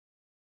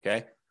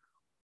 Okay.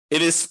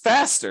 It is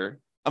faster.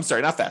 I'm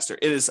sorry, not faster.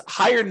 It is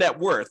higher net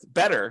worth,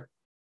 better.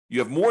 You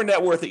have more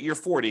net worth at year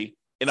 40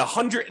 in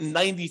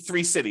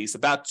 193 cities,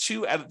 about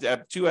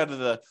about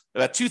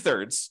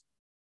 2/3,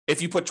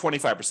 if you put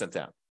 25%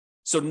 down.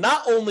 So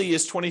not only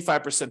is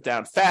 25%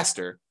 down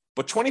faster,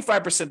 but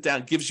 25%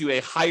 down gives you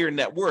a higher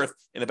net worth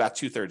in about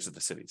 2/3 of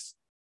the cities.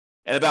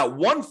 And about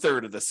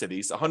 1/3 of the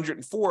cities,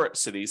 104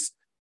 cities,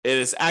 it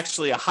is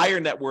actually a higher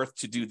net worth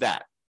to do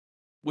that,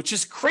 which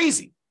is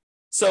crazy.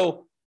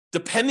 So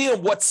depending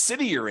on what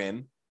city you're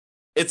in,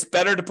 it's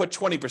better to put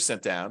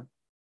 20% down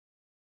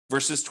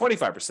versus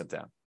 25%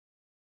 down.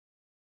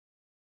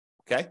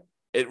 Okay?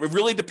 It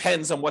really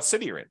depends on what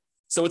city you're in.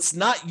 So it's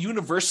not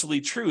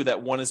universally true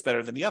that one is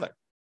better than the other.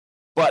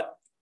 But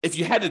if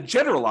you had to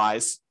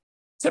generalize,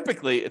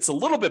 typically it's a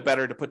little bit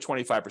better to put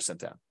 25%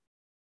 down.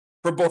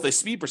 From both a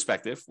speed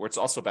perspective, where it's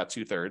also about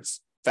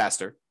 2/3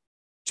 faster,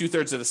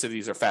 2/3 of the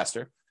cities are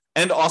faster,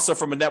 and also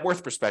from a net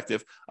worth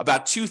perspective,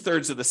 about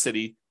 2/3 of the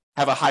city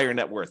have a higher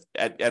net worth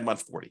at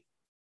month 40.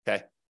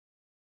 Okay.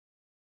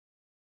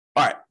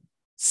 All right.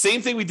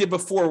 Same thing we did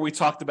before. We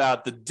talked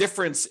about the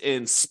difference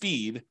in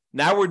speed.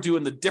 Now we're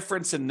doing the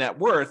difference in net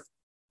worth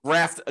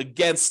graphed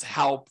against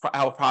how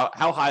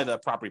high the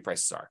property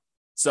prices are.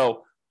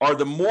 So are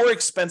the more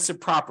expensive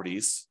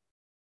properties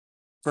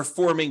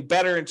performing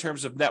better in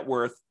terms of net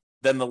worth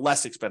than the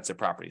less expensive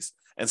properties?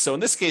 And so in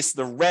this case,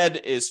 the red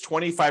is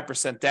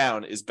 25%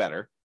 down is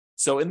better.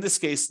 So in this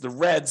case, the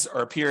reds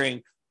are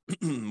appearing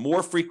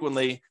more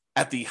frequently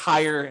at the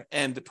higher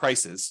end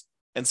prices.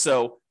 And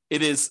so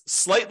it is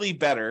slightly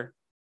better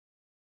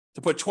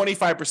to put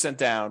 25%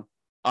 down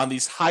on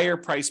these higher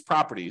priced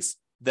properties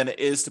than it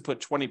is to put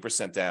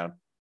 20% down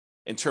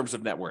in terms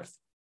of net worth.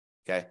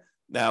 Okay.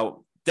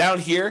 Now down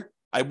here,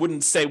 I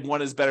wouldn't say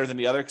one is better than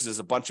the other because there's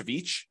a bunch of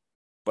each,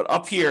 but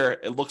up here,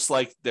 it looks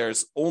like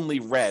there's only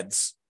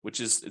reds, which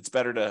is, it's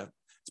better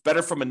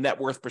from a net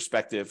worth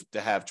perspective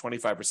to have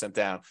 25%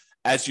 down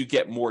as you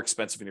get more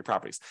expensive in your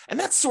properties. And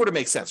that sort of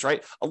makes sense,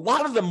 right? A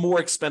lot of the more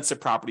expensive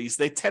properties,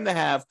 they tend to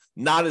have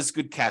not as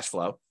good cash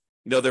flow.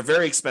 They're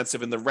very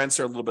expensive and the rents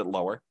are a little bit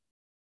lower.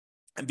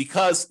 And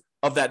because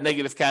of that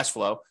negative cash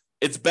flow,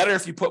 it's better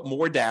if you put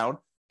more down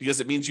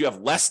because it means you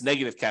have less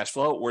negative cash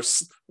flow or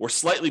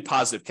slightly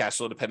positive cash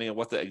flow, depending on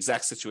what the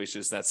exact situation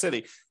is in that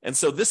city. And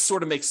so this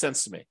sort of makes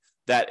sense to me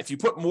that if you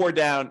put more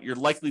down, you're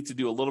likely to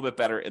do a little bit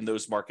better in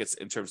those markets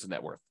in terms of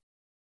net worth.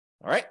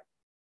 All right.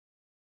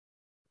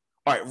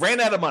 All right. Ran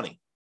out of money.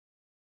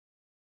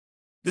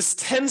 This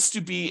tends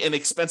to be in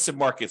expensive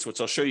markets, which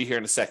I'll show you here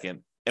in a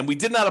second. And we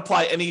did not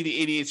apply any of the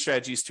 88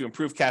 strategies to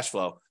improve cash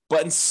flow.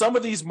 But in some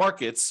of these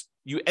markets,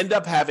 you end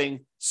up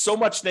having so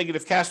much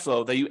negative cash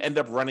flow that you end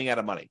up running out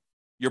of money.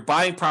 You're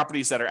buying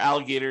properties that are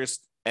alligators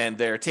and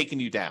they're taking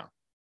you down.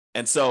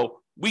 And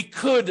so we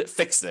could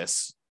fix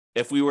this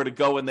if we were to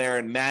go in there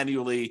and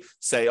manually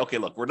say, okay,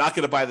 look, we're not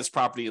going to buy this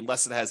property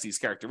unless it has these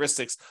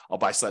characteristics. I'll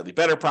buy slightly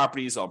better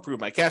properties. I'll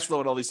improve my cash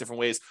flow in all these different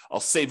ways. I'll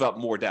save up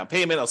more down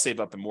payment. I'll save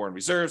up more in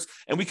reserves.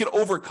 And we can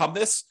overcome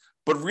this.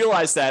 but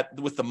realize that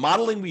with the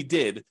modeling we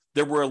did,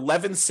 there were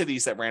 11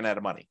 cities that ran out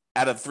of money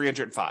out of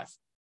 305.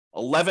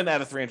 11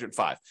 out of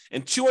 305.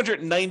 In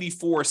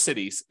 294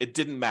 cities, it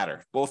didn't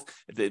matter.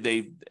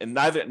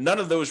 None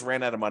of those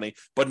ran out of money,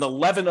 but in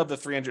 11 of the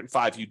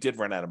 305, you did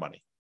run out of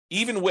money,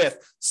 even with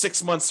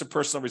 6 months of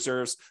personal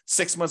reserves,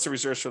 6 months of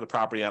reserves for the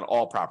property on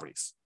all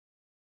properties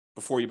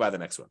before you buy the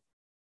next one.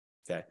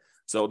 Okay.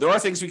 So there are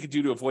things we could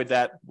do to avoid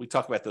that. We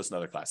talk about those in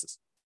other classes.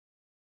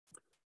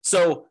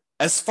 So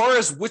as far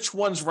as which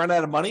ones run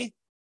out of money,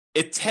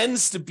 it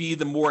tends to be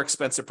the more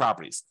expensive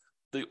properties.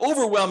 The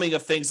overwhelming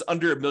of things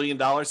under $1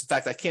 million. In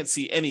fact, I can't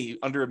see any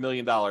under $1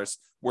 million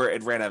where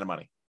it ran out of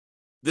money.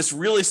 This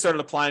really started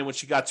applying when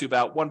she got to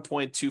about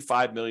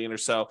 1.25 million or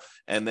so,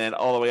 and then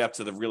all the way up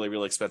to the really,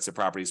 really expensive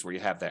properties where you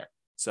have there.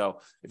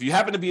 So if you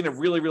happen to be in a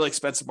really, really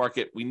expensive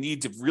market, we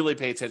need to really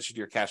pay attention to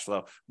your cash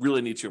flow,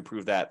 really need to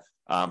improve that,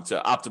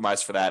 to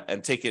optimize for that,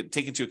 and take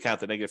into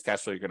account the negative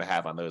cash flow you're going to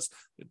have on those.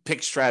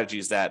 Pick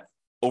strategies that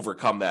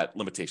overcome that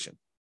limitation.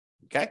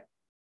 Okay?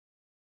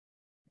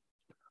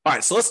 All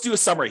right, so let's do a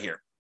summary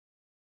here.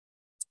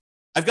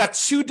 I've got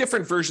two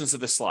different versions of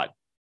this slide.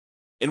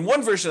 In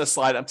one version of the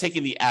slide, I'm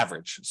taking the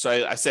average. So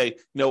I say,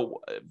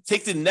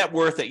 take the net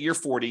worth at year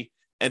 40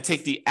 and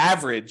take the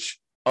average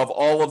of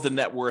all of the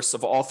net worths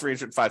of all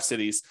 305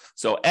 cities.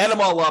 So add them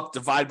all up,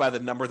 divide by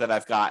the number that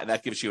I've got, and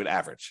that gives you an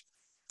average.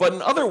 But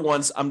in other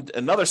ones,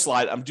 another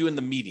slide, I'm doing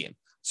the median.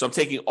 So I'm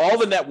taking all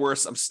the net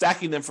worths, I'm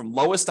stacking them from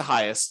lowest to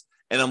highest,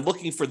 and I'm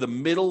looking for the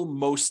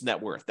middle-most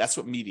net worth. That's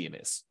what median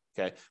is,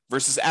 okay?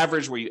 Versus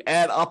average, where you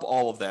add up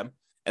all of them,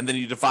 and then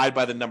you divide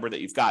by the number that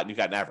you've got, and you've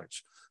got an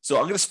average. So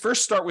I'm going to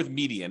first start with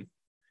median,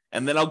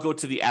 and then I'll go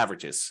to the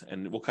averages,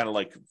 and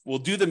we'll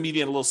do the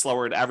median a little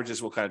slower, and averages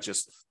we'll kind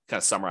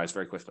of summarize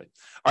very quickly.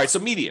 All right, so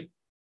median.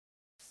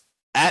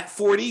 At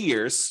 40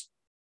 years,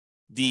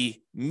 the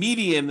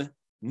median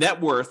net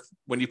worth,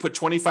 when you put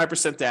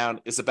 25% down,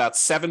 is about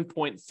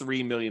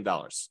 $7.3 million.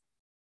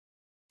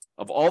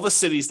 Of all the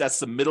cities, that's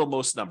the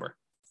middlemost number.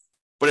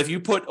 But if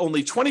you put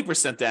only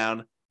 20%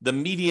 down, the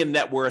median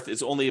net worth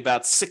is only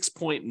about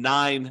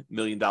 $6.9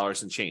 million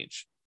and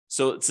change.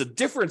 So it's a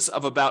difference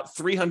of about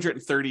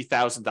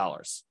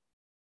 $330,000,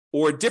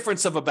 or a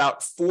difference of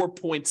about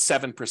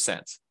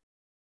 4.7%.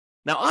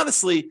 Now,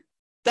 honestly,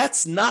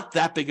 that's not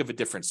that big of a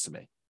difference to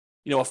me.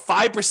 A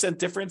 5%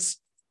 difference,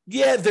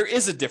 yeah, there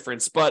is a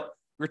difference, but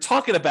we're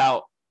talking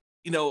about,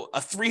 a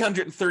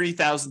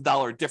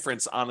 $330,000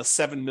 difference on a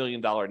 $7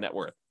 million net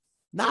worth.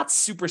 Not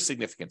super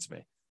significant to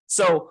me.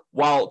 So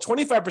while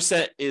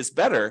 25% is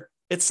better,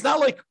 it's not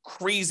like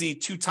crazy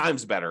 2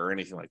 times better or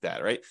anything like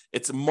that, right?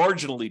 It's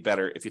marginally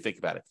better if you think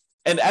about it.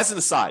 And as an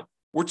aside,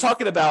 we're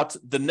talking about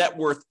the net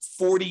worth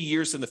 40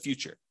 years in the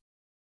future.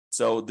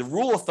 So the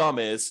rule of thumb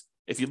is,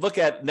 if you look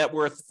at net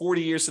worth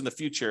 40 years in the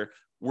future,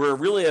 we're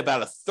really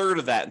about a third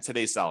of that in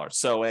today's dollars.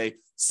 So a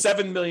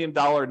 $7 million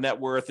net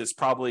worth is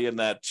probably in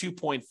that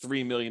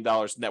 $2.3 million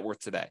net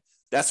worth today.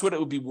 That's what it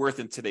would be worth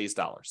in today's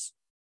dollars.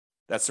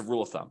 That's the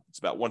rule of thumb. It's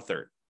about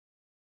 1/3.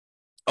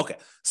 Okay,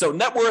 so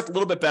net worth, a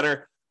little bit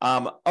better.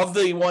 Of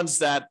the ones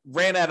that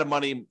ran out of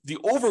money, the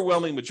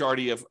overwhelming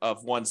majority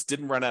of ones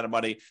didn't run out of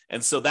money.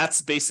 And so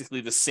that's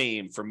basically the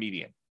same for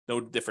median. No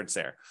difference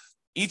there.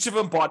 Each of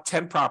them bought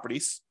 10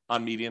 properties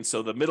on median.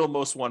 So the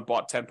middlemost one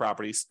bought 10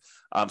 properties.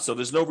 So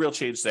there's no real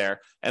change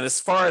there. And as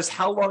far as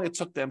how long it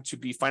took them to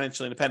be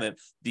financially independent,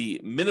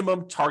 the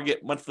minimum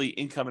target monthly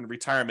income and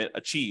retirement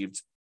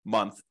achieved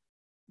month,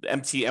 the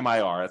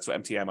MTMIR, that's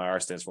what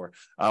MTMIR stands for.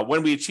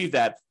 When we achieve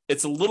that,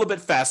 it's a little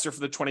bit faster for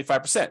the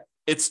 25%.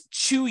 It's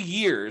 2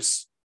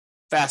 years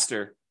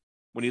faster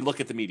when you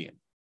look at the median.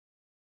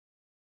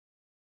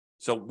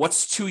 So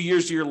what's 2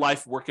 years of your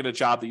life working a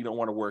job that you don't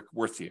want to work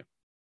worth to you?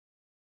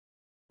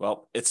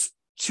 Well, it's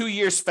 2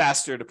 years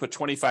faster to put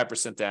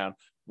 25% down,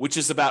 which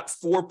is about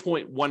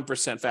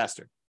 4.1%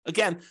 faster.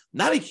 Again,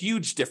 not a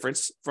huge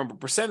difference from a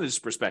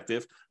percentage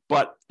perspective,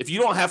 but if you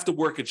don't have to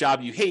work a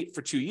job you hate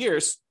for 2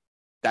 years,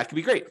 that could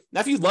be great. Now,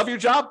 if you love your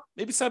job,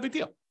 maybe it's not a big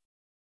deal.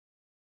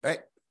 Right?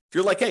 If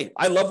you're like, hey,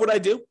 I love what I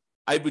do,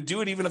 I would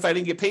do it even if I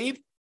didn't get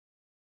paid,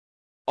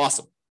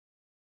 awesome.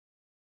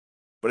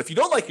 But if you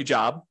don't like your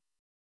job,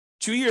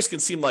 2 years can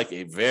seem like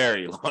a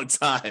very long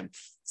time.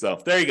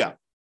 So there you go.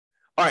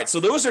 All right, so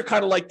those are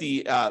kind of like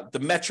the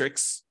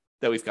metrics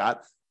that we've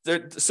got.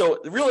 So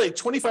really,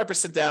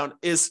 25% down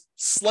is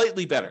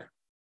slightly better.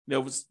 It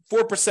was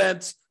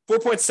 4%,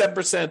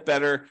 4.7%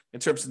 better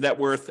in terms of net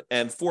worth,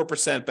 and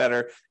 4%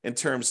 better in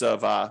terms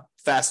of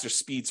faster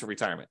speed to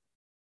retirement,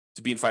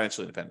 to being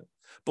financially independent.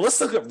 But let's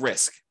look at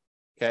risk.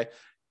 Okay,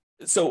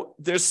 so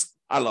there's,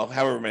 I don't know,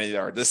 however many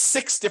there are. There's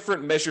 6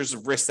 different measures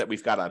of risk that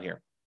we've got on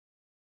here.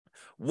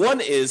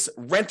 One is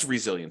rent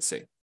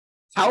resiliency.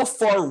 How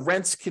far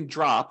rents can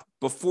drop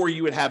before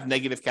you would have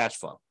negative cash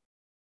flow.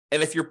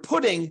 And if you're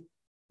putting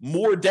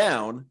more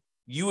down,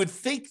 you would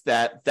think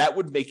that that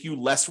would make you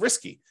less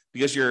risky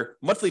because your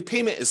monthly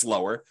payment is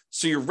lower.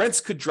 So your rents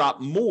could drop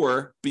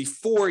more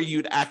before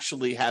you'd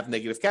actually have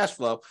negative cash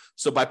flow.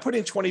 So by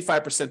putting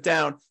 25%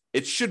 down,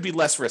 it should be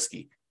less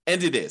risky.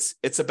 And it is.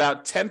 It's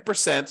about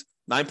 10%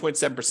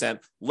 9.7%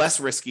 less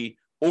risky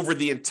over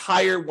the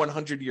entire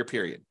 100-year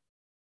period.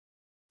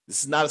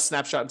 This is not a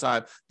snapshot in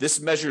time. This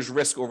measures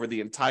risk over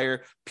the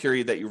entire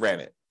period that you ran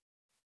it.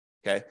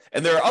 Okay.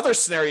 And there are other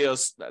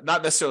scenarios,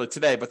 not necessarily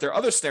today, but there are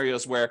other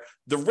scenarios where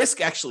the risk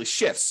actually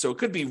shifts. So it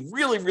could be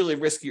really, really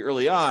risky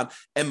early on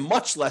and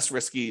much less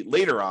risky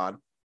later on,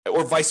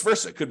 or vice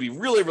versa. It could be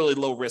really, really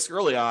low risk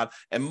early on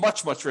and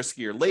much, much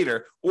riskier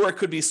later, or it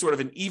could be sort of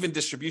an even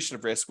distribution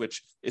of risk,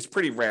 which is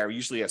pretty rare. You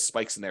usually have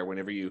spikes in there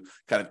whenever you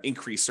kind of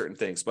increase certain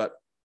things, but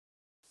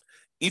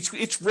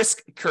each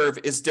risk curve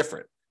is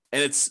different.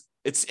 And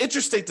it's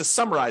interesting to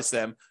summarize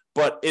them,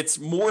 but it's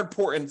more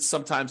important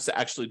sometimes to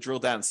actually drill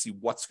down and see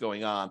what's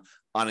going on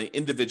an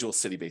individual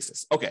city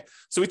basis. Okay,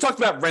 so we talked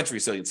about rent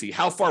resiliency,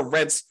 how far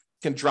rents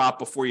can drop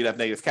before you'd have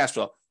negative cash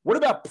flow. What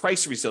about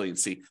price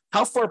resiliency?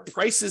 How far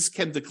prices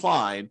can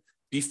decline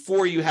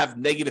before you have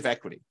negative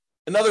equity?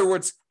 In other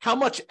words, how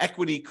much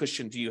equity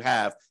cushion do you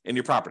have in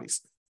your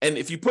properties? And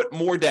if you put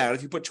more down,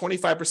 if you put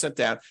 25%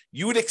 down,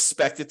 you would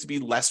expect it to be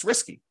less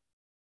risky,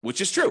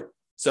 which is true.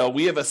 So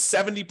we have a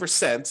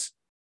 70%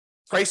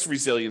 price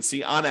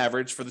resiliency on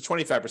average for the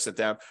 25%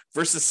 down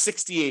versus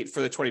 68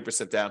 for the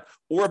 20% down,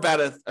 or about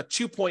a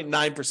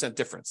 2.9%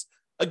 difference.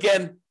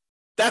 Again,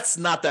 that's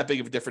not that big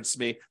of a difference to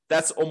me.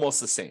 That's almost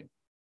the same,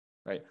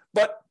 right?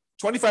 But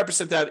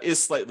 25% down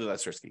is slightly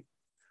less risky.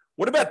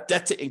 What about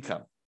debt to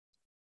income?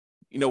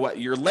 You know what?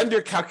 Your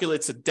lender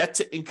calculates a debt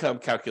to income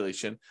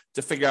calculation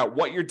to figure out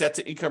what your debt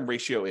to income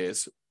ratio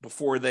is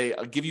before they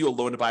give you a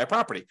loan to buy a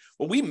property.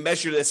 Well, we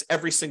measure this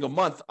every single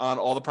month on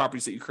all the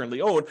properties that you currently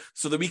own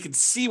so that we can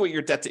see what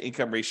your debt to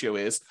income ratio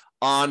is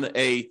on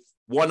a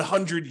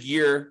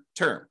 100-year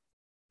term.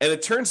 And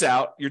it turns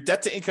out your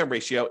debt to income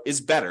ratio is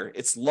better.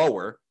 It's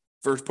lower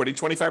for putting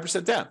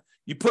 25% down.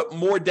 You put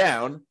more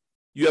down,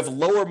 you have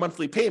lower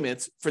monthly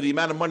payments for the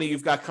amount of money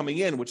you've got coming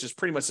in, which is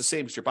pretty much the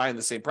same because you're buying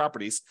the same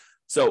properties.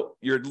 So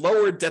your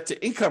lower debt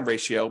to income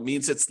ratio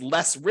means it's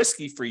less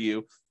risky for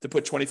you to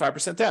put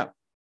 25% down.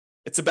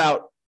 It's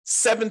about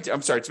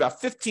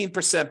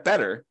 15%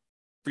 better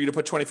for you to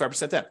put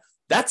 25% down.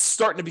 That's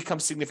starting to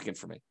become significant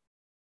for me.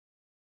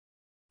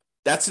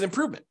 That's an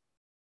improvement.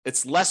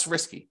 It's less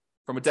risky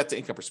from a debt to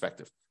income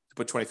perspective to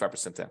put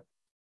 25% down.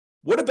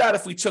 What about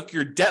if we took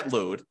your debt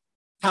load,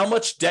 how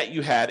much debt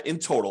you had in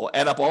total,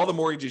 add up all the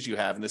mortgages you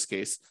have in this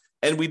case,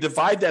 and we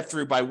divide that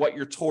through by what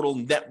your total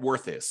net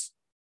worth is?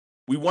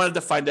 We wanted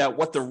to find out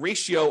what the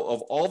ratio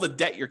of all the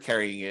debt you're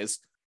carrying is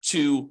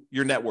to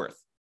your net worth.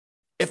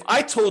 If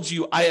I told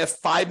you I have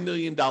 $5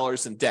 million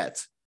in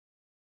debt,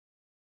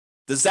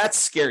 does that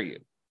scare you?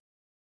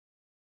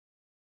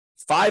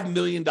 $5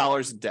 million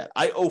in debt.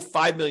 I owe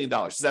 $5 million.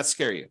 Does that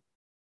scare you?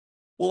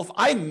 Well, if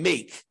I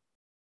make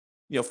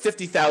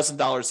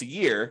 $50,000 a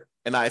year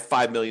and I have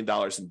 $5 million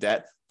in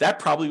debt, that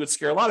probably would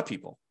scare a lot of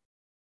people.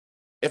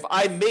 If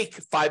I make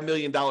 $5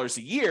 million a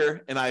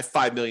year and I have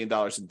 $5 million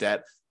in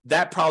debt,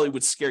 that probably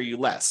would scare you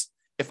less.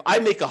 If I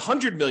make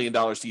 $100 million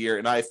a year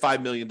and I have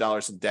 $5 million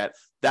in debt,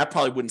 that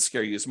probably wouldn't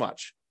scare you as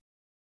much.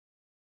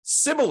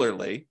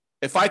 Similarly,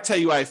 if I tell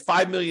you I have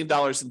 $5 million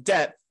in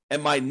debt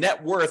and my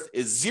net worth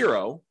is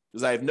zero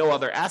because I have no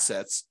other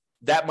assets,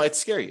 that might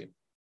scare you.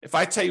 If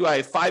I tell you I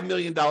have $5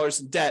 million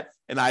in debt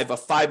and I have a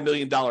 $5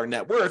 million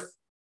net worth,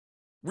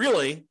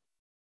 really,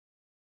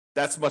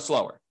 that's much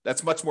lower.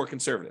 That's much more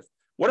conservative.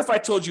 What if I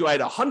told you I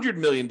had a $100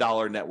 million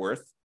net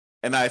worth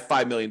and I have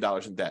 $5 million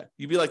in debt?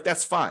 You'd be like,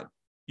 that's fine.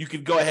 You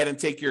could go ahead and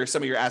take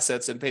some of your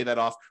assets and pay that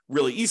off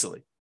really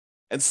easily.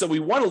 And so we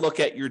want to look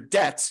at your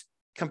debt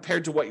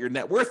compared to what your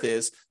net worth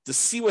is to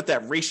see what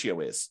that ratio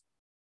is.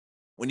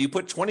 When you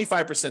put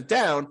 25%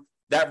 down,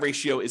 that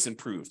ratio is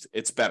improved.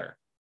 It's better.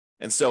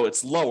 And so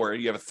it's lower.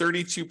 You have a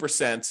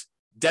 32%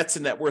 debt to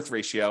net worth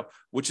ratio,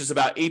 which is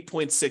about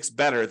 8.6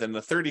 better than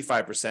the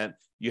 35%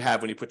 you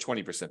have when you put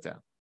 20% down.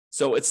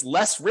 So it's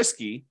less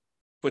risky,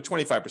 put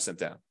 25%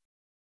 down.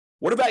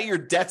 What about your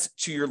debt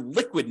to your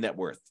liquid net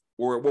worth,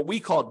 or what we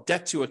call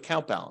debt to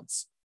account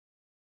balance?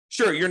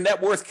 Sure, your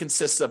net worth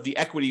consists of the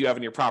equity you have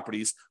in your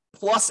properties,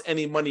 plus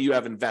any money you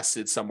have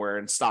invested somewhere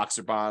in stocks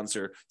or bonds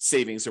or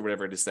savings or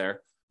whatever it is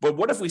there. But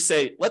what if we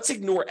say, let's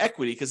ignore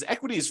equity, because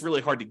equity is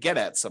really hard to get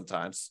at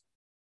sometimes.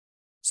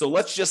 So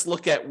let's just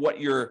look at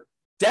what your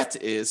debt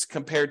is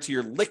compared to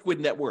your liquid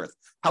net worth,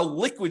 how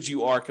liquid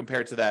you are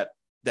compared to that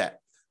debt.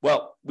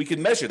 Well, we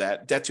can measure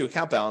that, debt to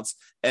account balance,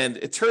 and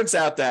it turns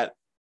out that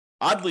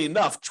oddly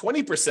enough,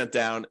 20%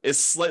 down is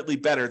slightly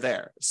better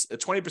there.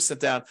 20%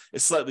 down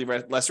is slightly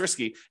less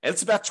risky, and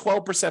it's about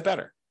 12%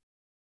 better.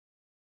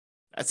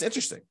 That's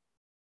interesting,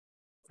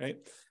 right?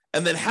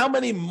 And then how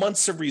many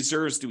months of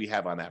reserves do we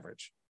have on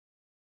average?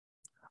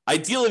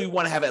 Ideally, we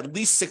want to have at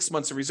least 6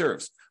 months of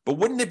reserves, but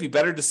wouldn't it be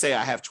better to say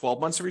I have 12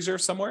 months of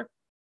reserves somewhere?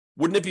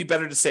 Wouldn't it be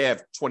better to say I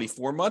have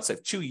 24 months, I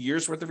have 2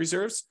 years worth of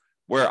reserves,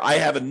 where I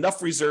have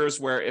enough reserves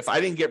where if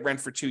I didn't get rent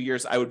for 2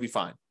 years, I would be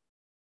fine?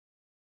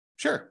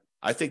 Sure.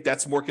 I think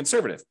that's more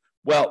conservative.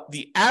 Well,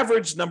 the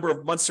average number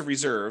of months of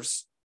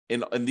reserves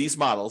in these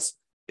models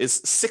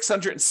is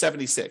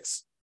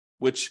 676,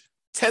 which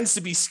tends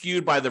to be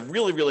skewed by the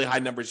really, really high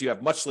numbers you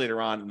have much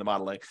later on in the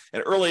modeling.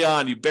 And early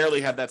on, you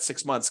barely have that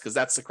 6 months because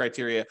that's the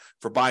criteria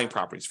for buying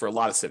properties for a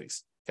lot of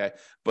cities. Okay.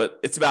 But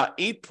it's about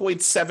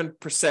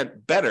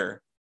 8.7%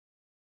 better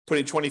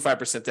putting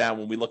 25% down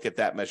when we look at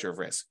that measure of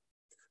risk.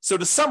 So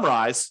to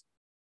summarize,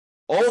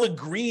 all the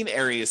green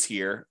areas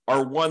here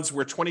are ones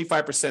where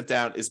 25%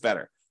 down is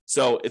better.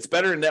 So it's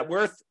better in net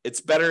worth.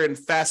 It's better in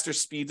faster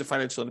speed to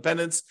financial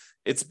independence.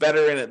 It's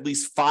better in at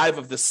least 5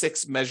 of the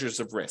 6 measures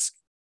of risk.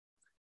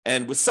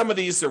 And with some of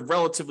these, they're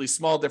relatively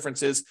small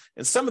differences.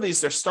 And some of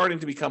these, they're starting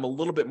to become a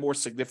little bit more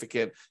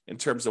significant in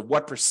terms of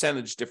what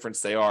percentage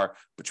difference they are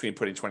between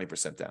putting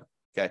 20% down.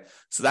 Okay.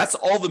 So that's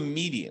all the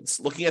medians,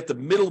 looking at the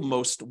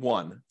middlemost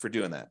one for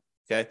doing that.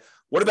 Okay.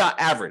 What about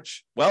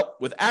average? Well,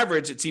 with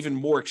average, it's even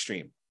more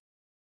extreme.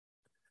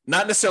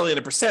 Not necessarily in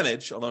a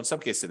percentage, although in some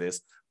cases it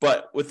is,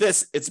 but with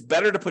this, it's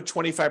better to put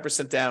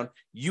 25% down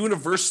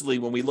universally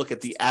when we look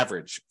at the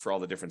average for all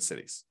the different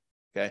cities.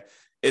 Okay.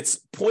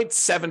 It's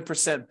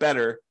 0.7%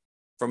 better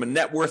from a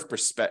net worth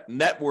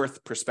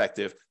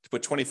perspective to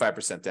put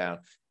 25% down.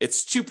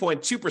 It's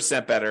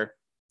 2.2% better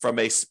from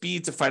a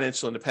speed to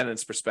financial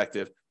independence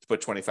perspective to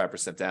put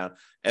 25% down.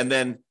 And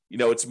then,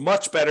 it's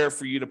much better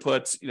for you to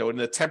put, in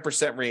the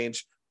 10%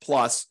 range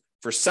plus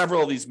for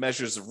several of these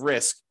measures of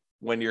risk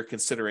when you're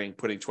considering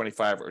putting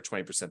 25 or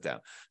 20% down.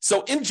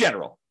 So in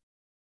general,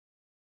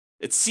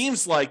 it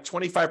seems like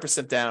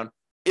 25% down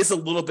is a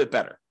little bit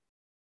better.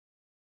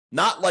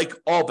 Not like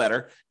all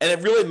better, and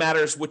it really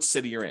matters which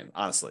city you're in,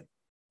 honestly.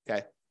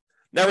 Okay.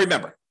 Now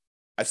remember,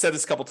 I've said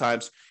this a couple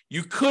times,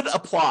 you could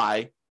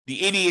apply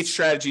the 88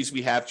 strategies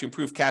we have to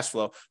improve cash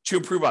flow to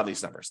improve on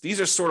these numbers. These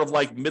are sort of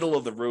like middle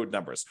of the road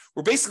numbers.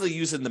 We're basically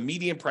using the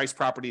median price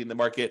property in the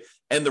market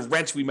and the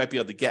rent we might be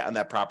able to get on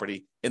that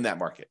property in that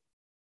market.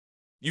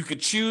 You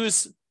could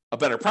choose a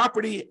better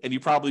property and you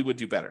probably would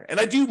do better. And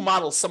I do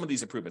model some of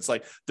these improvements.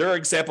 Like there are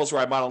examples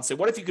where I model and say,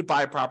 what if you could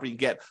buy a property and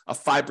get a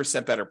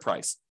 5% better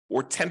price,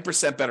 or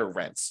 10% better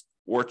rents,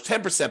 or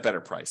 10% better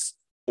price,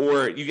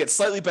 or you get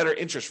slightly better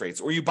interest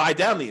rates, or you buy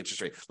down the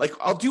interest rate. Like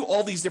I'll do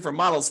all these different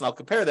models and I'll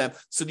compare them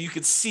so that you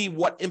can see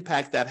what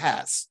impact that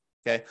has.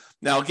 Okay.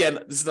 Now, again,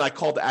 this is my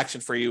call to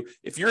action for you.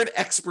 If you're an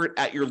expert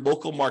at your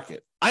local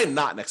market, I am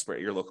not an expert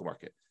at your local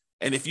market.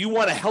 And if you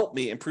want to help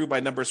me improve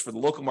my numbers for the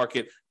local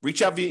market,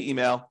 reach out via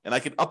email and I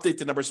can update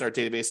the numbers in our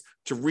database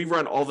to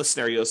rerun all the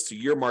scenarios to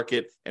your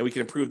market. And we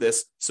can improve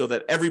this so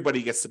that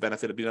everybody gets the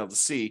benefit of being able to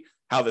see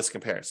how this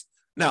compares.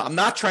 Now, I'm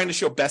not trying to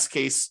show best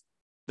case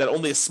that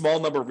only a small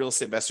number of real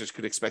estate investors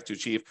could expect to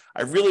achieve.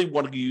 I really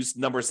want to use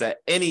numbers that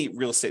any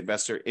real estate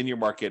investor in your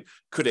market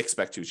could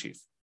expect to achieve.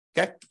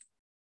 Okay?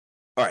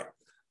 All right.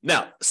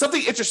 Now,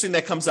 something interesting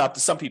that comes up to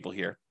some people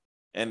here,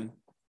 and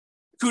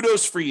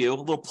kudos for you, a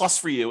little plus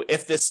for you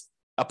if this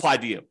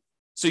applied to you.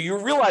 So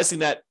you're realizing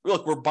that,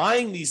 look, we're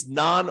buying these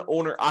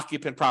non-owner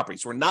occupant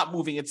properties. We're not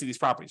moving into these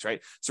properties,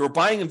 right? So we're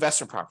buying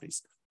investment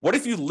properties. What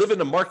if you live in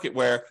a market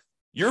where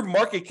your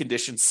market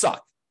conditions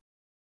suck?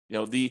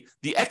 The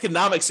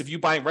economics of you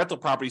buying rental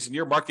properties in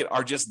your market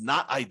are just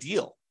not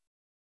ideal.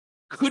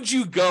 Could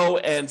you go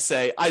and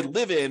say, I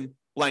live in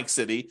blank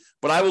city,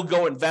 but I will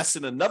go invest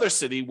in another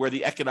city where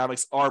the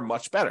economics are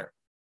much better?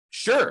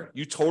 Sure,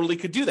 you totally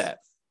could do that.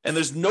 And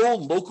there's no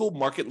local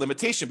market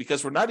limitation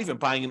because we're not even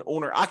buying an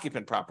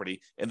owner-occupant property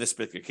in this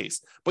particular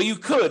case. But you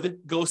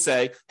could go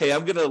say, hey,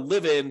 I'm going to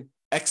live in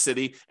X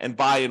city and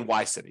buy in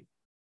Y city.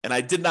 And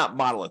I did not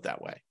model it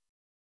that way.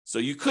 So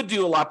you could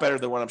do a lot better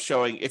than what I'm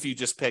showing if you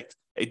just picked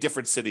a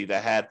different city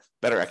that had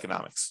better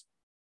economics.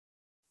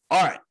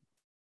 All right.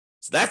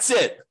 So that's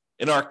it.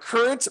 In our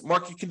current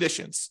market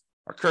conditions,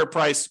 our current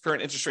price,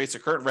 current interest rates, or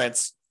current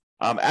rents,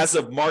 as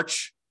of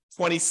March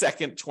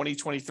 22nd,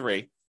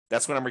 2023,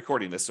 that's when I'm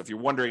recording this. So if you're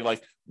wondering,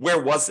 like, where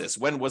was this?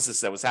 When was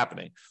this that was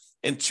happening?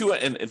 In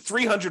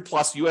 300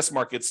 plus US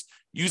markets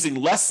using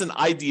less than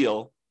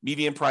ideal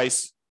median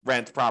price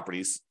rent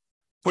properties,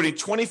 putting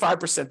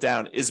 25%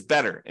 down is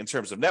better in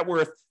terms of net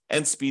worth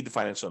and speed to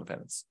financial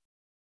independence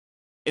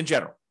in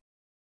general.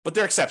 But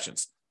there are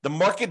exceptions. The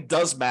market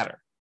does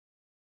matter.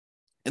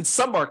 In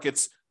some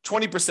markets,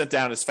 20%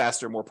 down is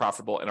faster, more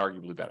profitable, and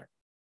arguably better,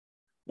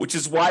 which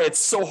is why it's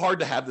so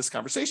hard to have this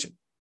conversation.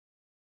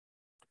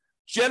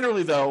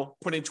 Generally, though,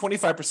 putting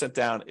 25%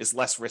 down is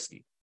less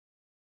risky.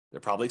 There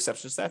are probably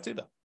exceptions to that too,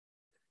 though.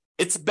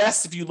 It's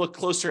best if you look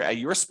closer at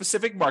your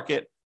specific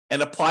market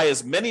and apply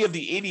as many of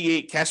the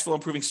 88 cash flow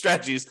improving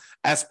strategies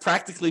as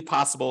practically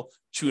possible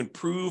to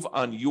improve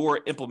on your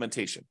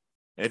implementation.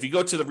 And if you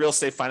go to the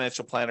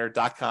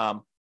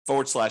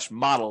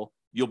realestateFinancialPlanner.com/model,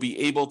 you'll be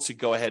able to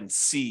go ahead and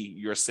see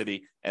your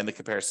city and the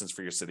comparisons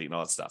for your city and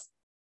all that stuff.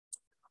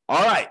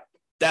 All right.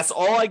 That's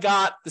all I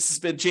got. This has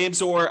been James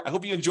Orr. I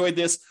hope you enjoyed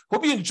this.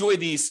 Hope you enjoy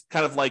these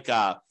kind of like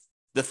the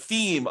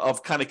theme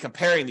of kind of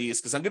comparing these,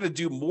 because I'm going to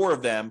do more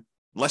of them,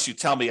 unless you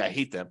tell me I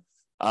hate them.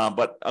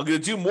 But I'm going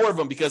to do more of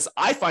them because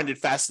I find it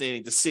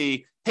fascinating to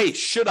see, hey,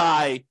 should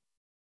I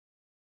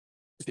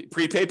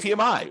prepay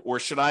PMI, or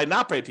should I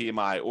not pay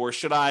PMI, or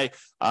should I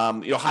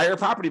hire a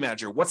property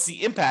manager? What's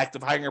the impact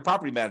of hiring a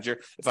property manager?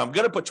 If I'm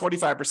going to put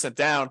 25%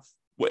 down,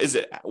 What is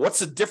it? What's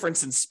the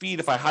difference in speed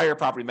if I hire a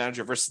property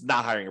manager versus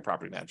not hiring a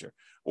property manager?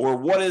 Or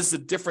what is the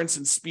difference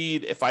in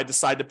speed if I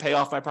decide to pay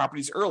off my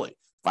properties early?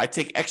 If I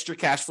take extra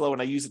cash flow and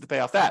I use it to pay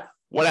off that,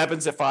 what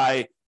happens if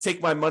I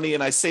take my money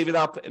and I save it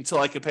up until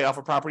I can pay off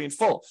a property in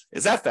full?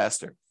 Is that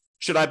faster?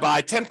 Should I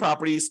buy 10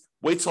 properties,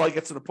 wait till I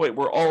get to the point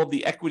where all of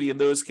the equity in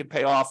those can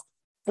pay off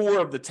 4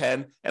 of the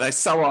 10, and I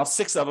sell off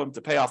 6 of them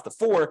to pay off the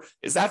 4?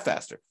 Is that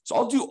faster? So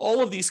I'll do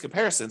all of these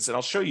comparisons and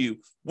I'll show you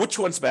which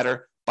one's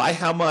better, by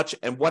how much,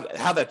 and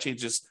how that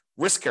changes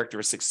risk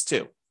characteristics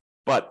too.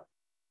 But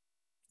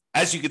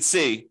as you can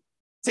see, it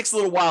takes a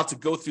little while to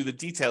go through the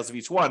details of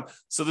each one.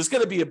 So there's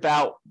going to be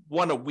about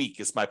one a week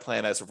is my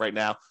plan as of right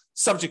now,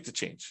 subject to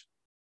change.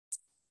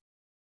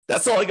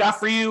 That's all I got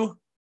for you.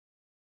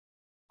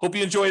 Hope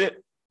you enjoyed it.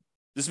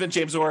 This has been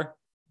James Orr.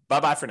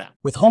 Bye-bye for now.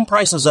 With home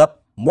prices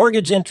up,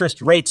 mortgage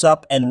interest rates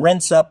up, and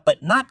rents up,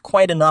 but not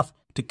quite enough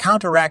to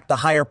counteract the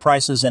higher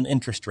prices and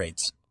interest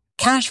rates,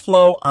 cash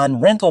flow on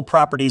rental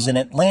properties in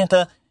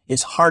Atlanta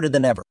is harder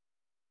than ever.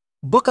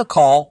 Book a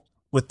call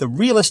with the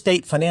Real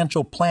Estate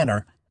Financial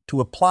Planner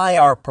to apply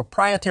our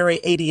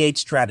proprietary 88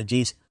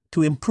 strategies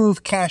to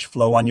improve cash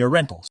flow on your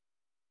rentals.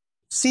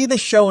 See the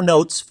show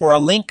notes for a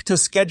link to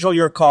schedule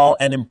your call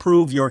and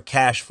improve your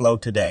cash flow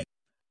today.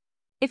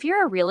 If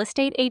you're a real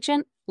estate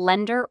agent,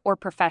 lender, or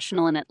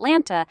professional in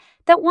Atlanta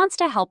that wants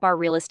to help our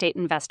real estate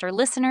investor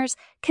listeners,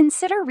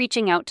 consider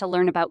reaching out to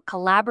learn about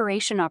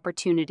collaboration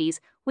opportunities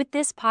with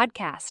this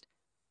podcast.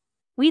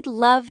 We'd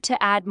love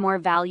to add more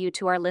value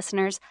to our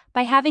listeners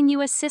by having you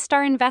assist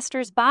our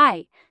investors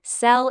buy,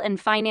 sell, and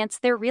finance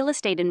their real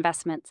estate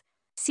investments.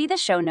 See the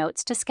show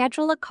notes to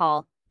schedule a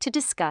call to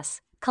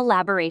discuss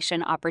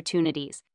collaboration opportunities.